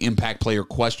only impact player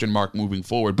question mark moving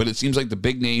forward, but it seems like the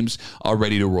big names are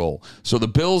ready to roll. So the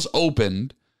Bills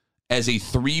opened, as a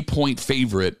 3-point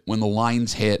favorite when the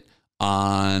lines hit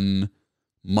on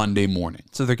Monday morning.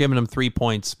 So they're giving them 3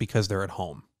 points because they're at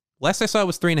home. Last I saw it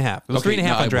was 3.5. It was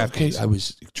 3.5 on DraftKings. Okay, I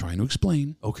was trying to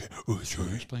explain. Okay.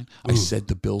 I said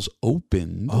the Bills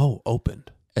opened. Opened.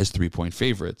 As 3-point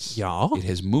favorites. Yeah. It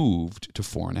has moved to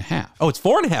 4.5. Oh, it's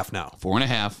 4.5 now.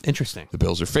 4.5. Interesting. The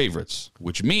Bills are favorites,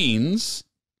 which means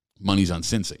money's on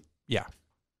Cincy. Yeah.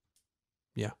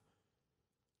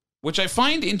 Which I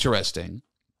find interesting,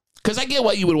 because I get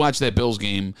why you would watch that Bills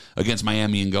game against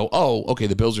Miami and go, oh, okay,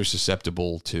 the Bills are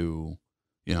susceptible to,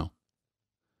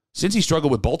 Cincy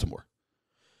struggled with Baltimore.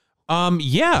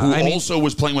 Yeah. Who also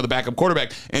was playing with a backup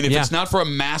quarterback. And if it's not for a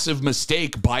massive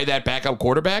mistake by that backup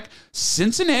quarterback,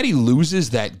 Cincinnati loses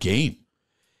that game.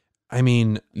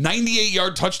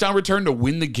 98-yard touchdown return to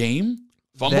win the game?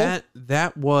 Fumble?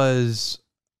 That was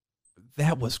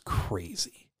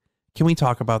crazy. Can we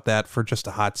talk about that for just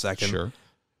a hot second? Sure.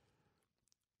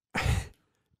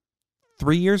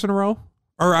 3 years in a row?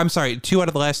 Or I'm sorry, 2 out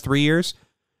of the last 3 years.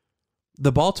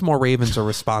 The Baltimore Ravens are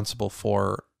responsible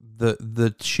for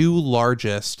the 2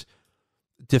 largest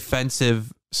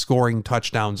defensive scoring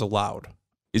touchdowns allowed.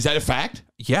 Is that a fact?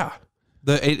 Yeah.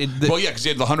 Because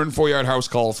you had the 104-yard house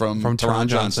call from Teron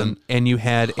Johnson. And you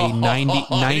had a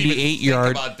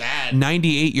 98-yard,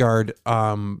 98-yard,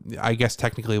 I guess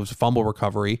technically it was a fumble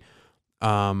recovery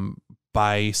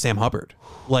by Sam Hubbard.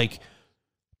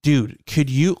 Dude,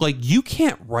 you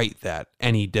can't write that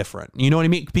any different. You know what I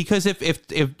mean? Because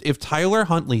if Tyler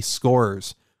Huntley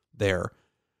scores there,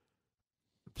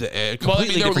 a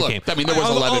completely different game. There was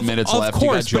 11 minutes left. Of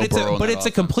course, but it's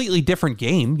a completely different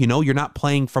game. You're not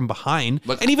playing from behind.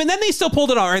 And even then, they still pulled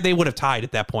it out. Or they would have tied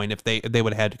at that point if they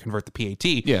would have had to convert the PAT.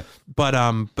 Yeah.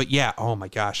 But yeah, oh my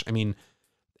gosh.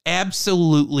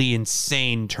 Absolutely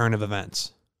insane turn of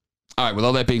events. All right, with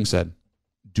all that being said,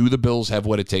 do the Bills have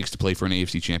what it takes to play for an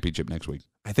AFC championship next week?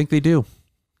 I think they do.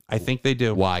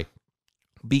 Why?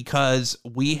 Because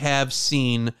we have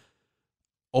seen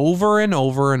over and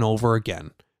over and over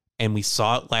again, and we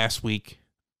saw it last week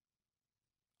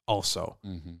also.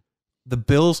 Mm-hmm. The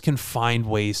Bills can find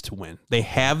ways to win. They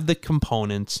have the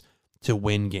components to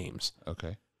win games.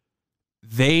 Okay.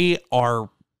 They are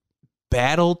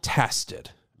battle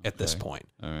tested at this point.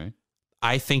 All right.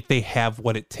 I think they have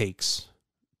what it takes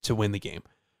to win the game.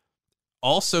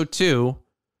 Also, too,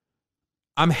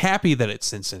 I'm happy that it's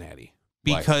Cincinnati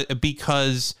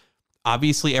because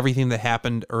obviously everything that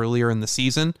happened earlier in the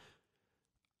season,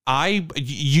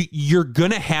 you're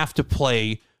gonna have to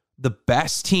play the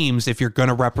best teams if you're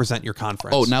gonna represent your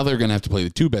conference. Oh, now they're gonna have to play the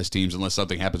 2 best teams unless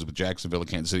something happens with Jacksonville and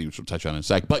Kansas City, which we'll touch on in a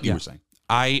sec. But you were saying.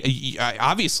 I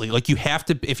obviously, you have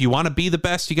to, if you want to be the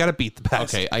best, you got to beat the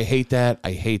best. Okay, I hate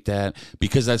that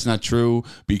because that's not true.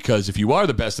 Because if you are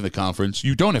the best in the conference,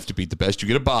 you don't have to beat the best. You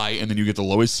get a bye, and then you get the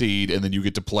lowest seed, and then you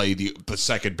get to play the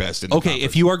second best in the conference.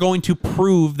 If you are going to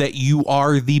prove that you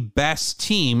are the best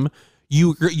team,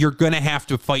 you're going to have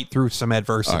to fight through some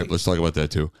adversity. All right, let's talk about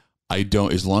that too.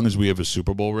 As long as we have a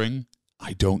Super Bowl ring,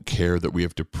 I don't care that we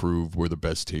have to prove we're the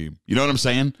best team. You know what I'm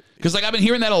saying? Because I've been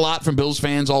hearing that a lot from Bills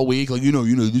fans all week.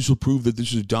 This will prove that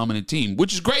this is a dominant team,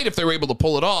 which is great if they're able to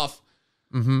pull it off.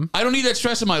 Mm-hmm. I don't need that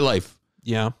stress in my life.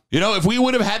 Yeah. If we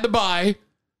would have had the bye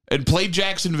and played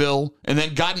Jacksonville and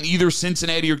then gotten either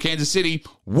Cincinnati or Kansas City,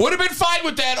 would have been fine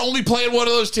with that, only playing one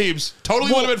of those teams.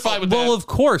 Totally would have been fine with that. Well, of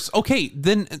course. Okay,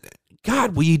 then,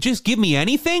 God, will you just give me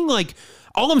anything?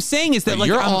 All I'm saying is that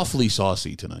you're awfully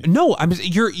saucy tonight. No,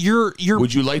 you're.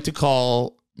 Would you like to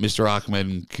call Mr. Ahmed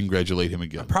and congratulate him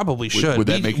again? I probably should. Would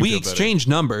that make you feel exchanged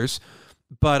numbers,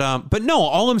 but no.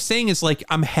 All I'm saying is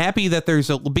I'm happy that there's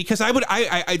because I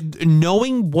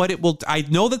knowing what it will. I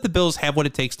know that the Bills have what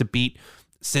it takes to beat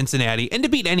Cincinnati and to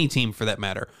beat any team for that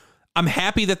matter. I'm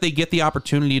happy that they get the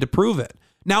opportunity to prove it.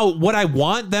 Now, would I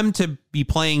want them to be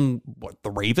playing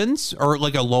the Ravens or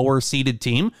a lower seeded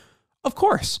team? Of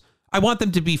course. I want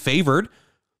them to be favored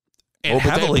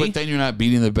heavily. But then you're not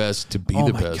beating the best to be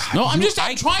the best. God. No, I'm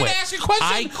trying to ask a question.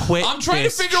 I quit. I'm trying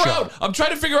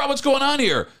to figure out what's going on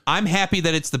here. I'm happy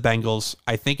that it's the Bengals.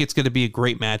 I think it's going to be a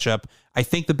great matchup. I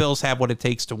think the Bills have what it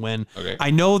takes to win. Okay. I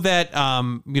know that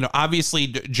obviously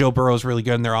Joe Burrow is really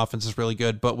good and their offense is really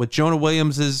good, but with Jonah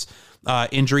Williams'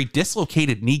 injury,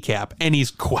 dislocated kneecap, and he's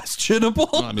questionable.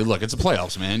 Look, it's the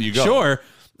playoffs, man. You go. Sure.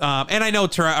 And I know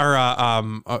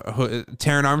Taron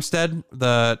Armstead,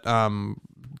 the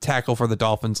tackle for the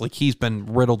Dolphins, he's been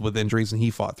riddled with injuries and he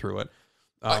fought through it.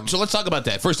 So let's talk about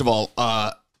that. First of all,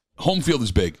 home field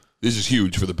is big. This is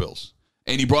huge for the Bills.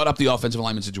 And he brought up the offensive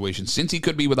lineman situation. Since he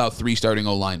could be without 3 starting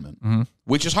O-linemen,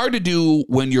 which is hard to do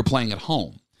when you're playing at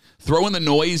home. Throw in the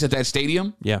noise at that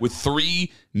stadium with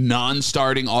 3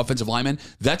 non-starting offensive linemen.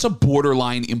 That's a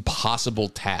borderline impossible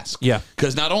task. Yeah.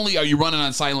 Because not only are you running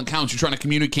on silent counts, you're trying to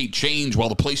communicate change while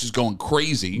the place is going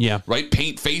crazy. Yeah. Right?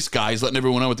 Paint face guys, letting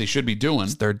everyone know what they should be doing.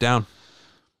 It's third down.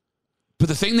 But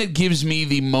the thing that gives me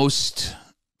the most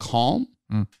calm,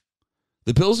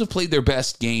 the Bills have played their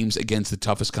best games against the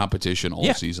toughest competition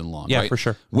all season long. Yeah, right? for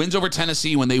sure. Wins over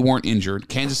Tennessee when they weren't injured.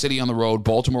 Kansas City on the road.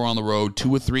 Baltimore on the road.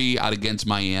 2 or 3 out against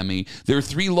Miami. Their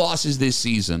 3 losses this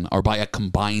season are by a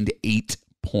combined 8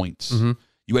 points.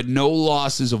 You had no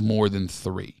losses of more than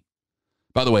 3.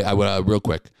 By the way, I would real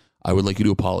quick, I would like you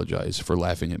to apologize for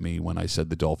laughing at me when I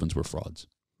said the Dolphins were frauds.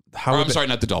 I'm sorry,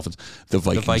 not the Dolphins. The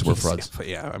Vikings were frauds.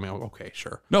 Yeah, I mean, okay,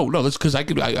 sure. No, that's because I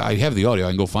have the audio. I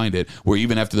can go find it. Where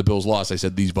even after the Bills lost, I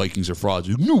said these Vikings are frauds.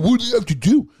 No, what do you have to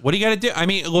do? What do you got to do? I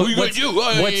mean, what do you got to do?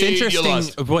 What's interesting?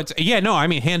 I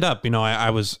mean, hand up. You know,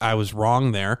 I was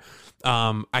wrong there.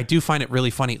 I do find it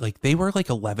really funny. Like they were like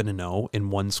 11-0 in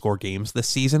 1-score games this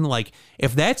season. Like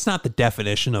if that's not the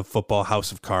definition of football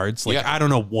house of cards, like I don't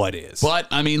know what is. But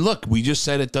I mean, look, we just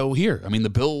said it though here. I mean, the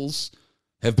Bills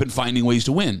have been finding ways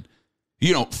to win.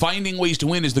 You know, finding ways to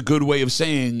win is the good way of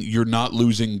saying you're not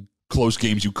losing close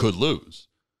games you could lose.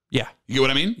 Yeah. You get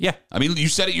what I mean? Yeah. I mean, you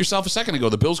said it yourself a second ago.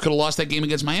 The Bills could have lost that game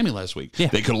against Miami last week. Yeah.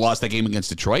 They could have lost that game against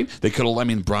Detroit. They could have, I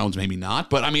mean, Browns maybe not,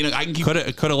 but I mean, I can keep... Could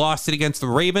have lost it against the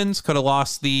Ravens. Could have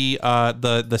lost the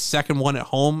second one at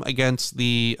home against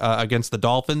the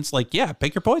Dolphins. Like, yeah,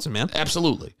 pick your poison, man.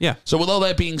 Absolutely. Yeah. So with all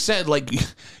that being said, like,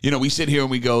 you know, we sit here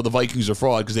and we go, the Vikings are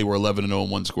fraud because they were 11-0 in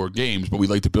 1-score games, but we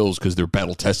like the Bills because they're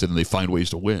battle-tested and they find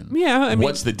ways to win. Yeah. I mean,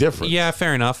 what's the difference? Yeah,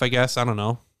 fair enough, I guess. I don't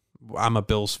know. I'm a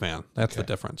Bills fan. That's the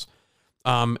difference.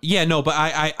 But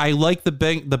I like the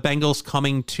Bengals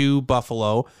coming to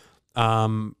Buffalo.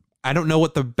 I don't know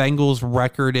what the Bengals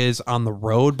record is on the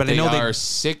road, but I know they are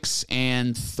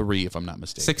 6-3 if I'm not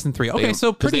mistaken. 6-3. Okay,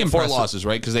 so pretty they have impressive. 4 losses,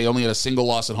 right? Because they only had a single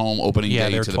loss at home opening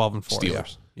day they're to 12-4, the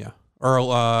Steelers. Yeah. Or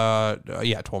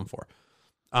 12-4.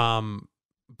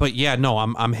 But yeah, no,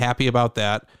 I'm happy about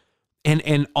that.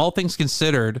 And all things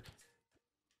considered,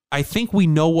 I think we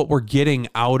know what we're getting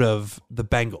out of the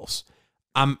Bengals.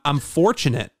 I'm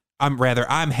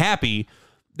happy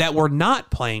that we're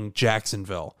not playing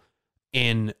Jacksonville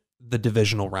in the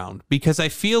divisional round because I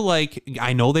feel like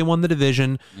I know they won the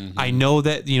division. Mm-hmm. I know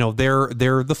that, you know, they're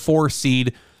the 4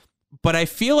 seed, but I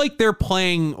feel like they're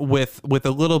playing with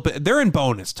a little bit, they're in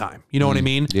bonus time. You know what I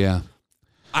mean? Yeah.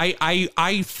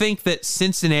 I think that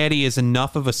Cincinnati is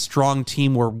enough of a strong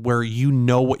team where you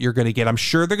know what you're going to get. I'm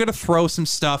sure they're going to throw some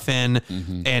stuff in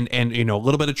and you know, a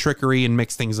little bit of trickery and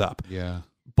mix things up. Yeah.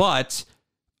 But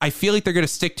I feel like they're going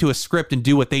to stick to a script and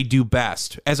do what they do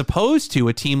best, as opposed to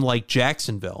a team like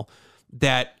Jacksonville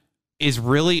that is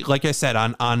really, like I said,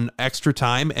 on extra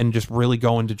time and just really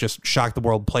going to just shock the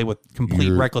world, play with complete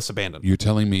reckless abandon. You're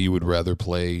telling me you would rather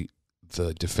play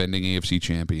the defending AFC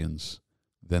champions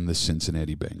than the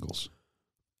Cincinnati Bengals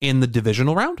in the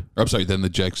divisional round? Or, I'm sorry, than the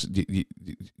Jackson.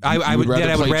 I would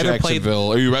rather play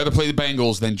Jacksonville, or you rather play the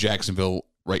Bengals than Jacksonville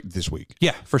right this week.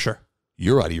 Yeah, for sure.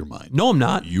 You're out of your mind. No, I'm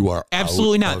not. You are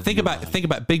absolutely out not. Of think your about mind. think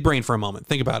about big brain for a moment.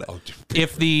 Think about it. Oh,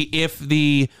 if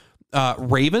the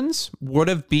Ravens would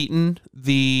have beaten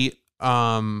the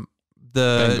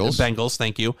Bengals,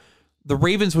 thank you. The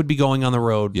Ravens would be going on the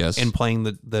road and playing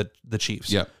the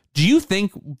Chiefs. Yeah. Do you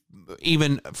think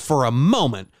even for a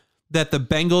moment that that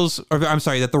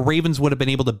the Ravens would have been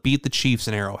able to beat the Chiefs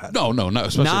in Arrowhead? No,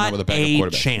 especially not with a backup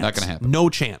quarterback. Chance. Not going to happen. No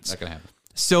chance. Not going to happen.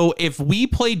 So if we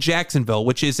play Jacksonville,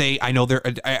 which is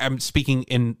I'm speaking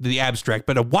in the abstract,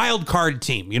 but a wild card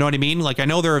team, you know what I mean? Like I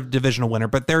know they're a divisional winner,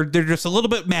 but they're just a little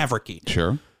bit mavericky.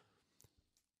 Sure.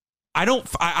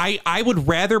 I would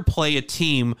rather play a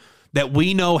team that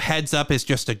we know heads up is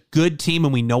just a good team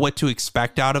and we know what to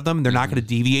expect out of them. They're not going to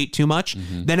deviate too much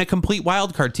than a complete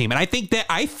wild card team. And I think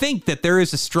that there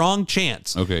is a strong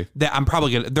chance that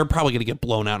they're probably going to get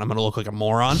blown out. And I'm going to look like a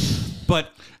moron,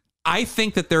 but I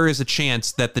think that there is a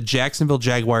chance that the Jacksonville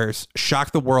Jaguars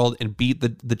shock the world and beat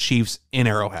the Chiefs in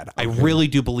Arrowhead. I really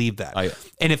do believe that.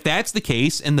 And if that's the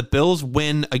case and the Bills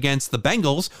win against the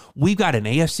Bengals, we've got an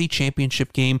AFC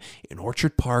championship game in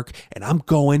Orchard Park, and I'm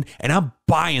going and I'm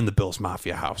buying the Bills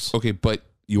Mafia house. Okay, but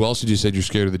you also just said you're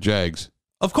scared of the Jags.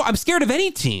 Of course, I'm scared of any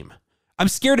team. I'm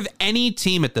scared of any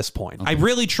team at this point. Okay. I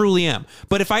really, truly am.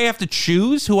 But if I have to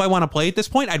choose who I want to play at this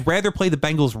point, I'd rather play the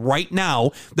Bengals right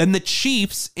now than the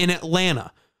Chiefs in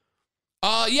Atlanta.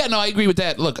 I agree with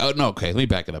that. Look, okay, let me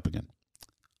back it up again.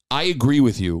 I agree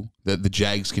with you that the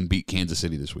Jags can beat Kansas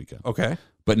City this weekend. Okay.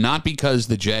 But not because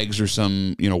the Jags are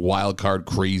some, wild card,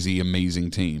 crazy,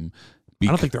 amazing team. I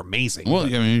don't think they're amazing. Well, I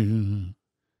mean,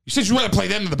 You said you'd rather play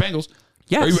them than the Bengals.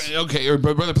 Yes. Or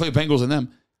rather play the Bengals than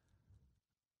them.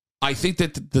 I think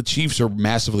that the Chiefs are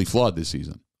massively flawed this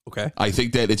season. Okay. I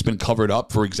think that it's been covered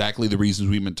up for exactly the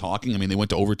reasons we've been talking. I mean, they went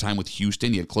to overtime with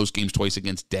Houston. You had close games twice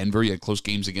against Denver. You had close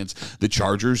games against the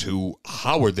Chargers,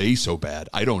 how are they so bad?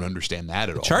 I don't understand that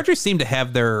at all. Chargers seem to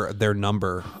have their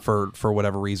number for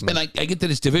whatever reason. And I get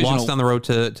that it's divisional. Lost on the road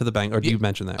to the Bengals. Or you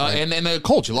mentioned that, right? And the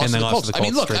Colts. You lost to the Colts. I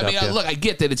mean, look, I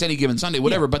get that it's any given Sunday,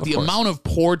 whatever, but the amount of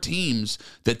poor teams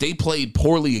that they played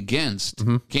poorly against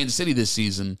Kansas City this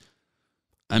season,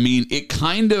 I mean, it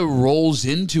kind of rolls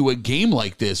into a game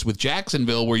like this with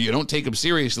Jacksonville where you don't take them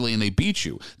seriously and they beat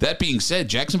you. That being said,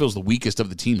 Jacksonville's the weakest of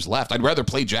the teams left. I'd rather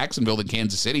play Jacksonville than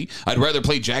Kansas City. I'd rather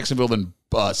play Jacksonville than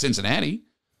Cincinnati.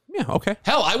 Yeah, okay.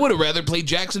 Hell, I would have rather played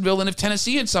Jacksonville than if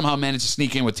Tennessee had somehow managed to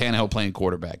sneak in with Tannehill playing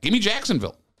quarterback. Give me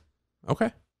Jacksonville.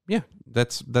 Okay. Yeah,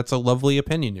 that's a lovely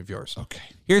opinion of yours. Okay.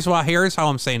 Here's how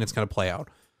I'm saying it's going to play out.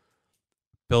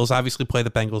 Bills obviously play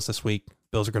the Bengals this week.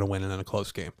 Bills are going to win in a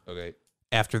close game. Okay.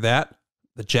 After that,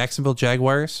 the Jacksonville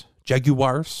Jaguars are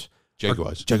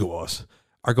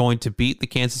going to beat the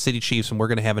Kansas City Chiefs, and we're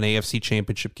going to have an AFC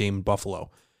Championship game in Buffalo,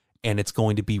 and it's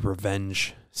going to be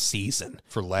revenge season.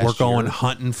 For last We're going year?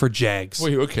 hunting for Jags.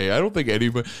 Wait, okay. I don't think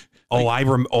anybody...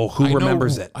 Who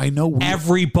remembers it? I know.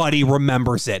 Everybody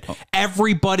remembers it. Oh.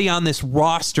 Everybody on this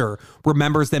roster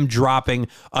remembers them dropping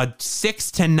a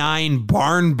 6-9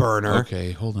 barn burner.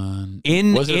 Okay, hold on.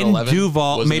 In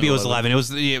Duval. Wasn't Maybe it was 11. It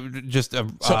was just a...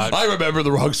 I remember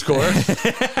the wrong score.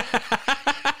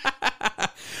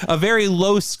 a very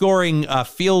low-scoring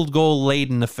field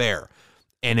goal-laden affair.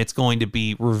 And it's going to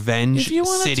be Revenge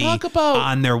City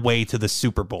on their way to the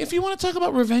Super Bowl. If you want to talk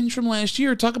about revenge from last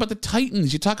year, talk about the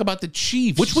Titans. You talk about the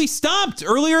Chiefs. Which we stomped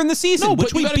earlier in the season. No,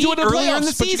 which we beat earlier in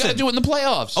the season. But you got to do it in the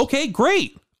playoffs. Okay,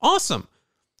 great. Awesome.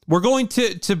 We're going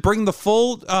to bring the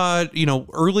full,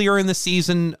 earlier in the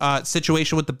season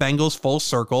situation with the Bengals full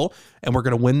circle, and we're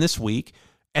going to win this week.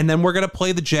 And then we're going to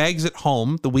play the Jags at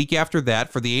home the week after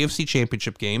that for the AFC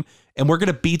Championship game, and we're going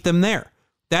to beat them there.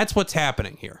 That's what's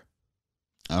happening here.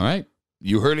 All right.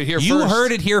 You heard it here first. You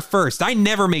heard it here first. I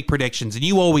never make predictions, and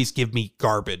you always give me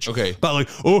garbage. Okay. But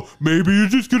maybe you're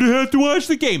just going to have to watch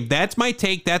the game. That's my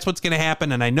take. That's what's going to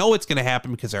happen, and I know it's going to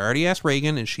happen because I already asked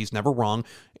Reagan, and she's never wrong,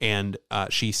 and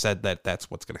she said that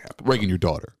that's what's going to happen. Reagan, your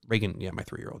daughter. Reagan, yeah, my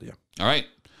 3-year-old, yeah. All right.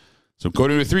 So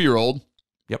according to a 3-year-old.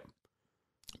 Yep.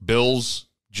 Bills,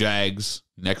 Jags,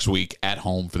 next week at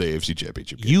home for the AFC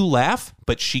Championship game. You laugh,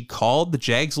 but she called the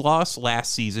Jags loss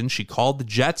last season. She called the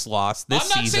Jets loss this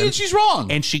season. I'm not saying she's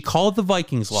wrong. And she called the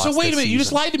Vikings loss. So wait a minute. You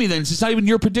just lied to me then. It's not even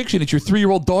your prediction. It's your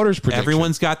 3-year-old daughter's prediction.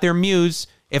 Everyone's got their muse.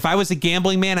 If I was a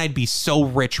gambling man, I'd be so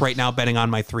rich right now betting on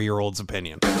my 3-year-old's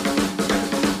opinion.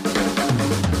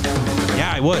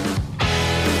 Yeah, I would.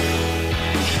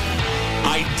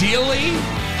 Ideally,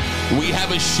 we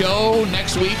have a show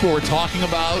next week where we're talking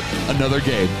about another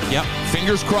game. Yep.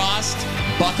 Fingers crossed,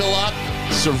 buckle up,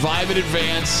 survive in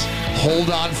advance, hold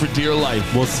on for dear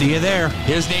life. We'll see you there.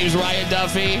 His name's Ryan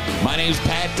Duffy. My name's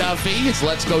Pat Duffy. It's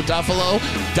Let's Go Duffalo.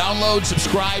 Download,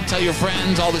 subscribe, tell your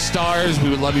friends, all the stars. We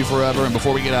would love you forever. And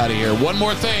before we get out of here, one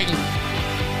more thing.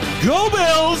 Go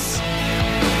Bills!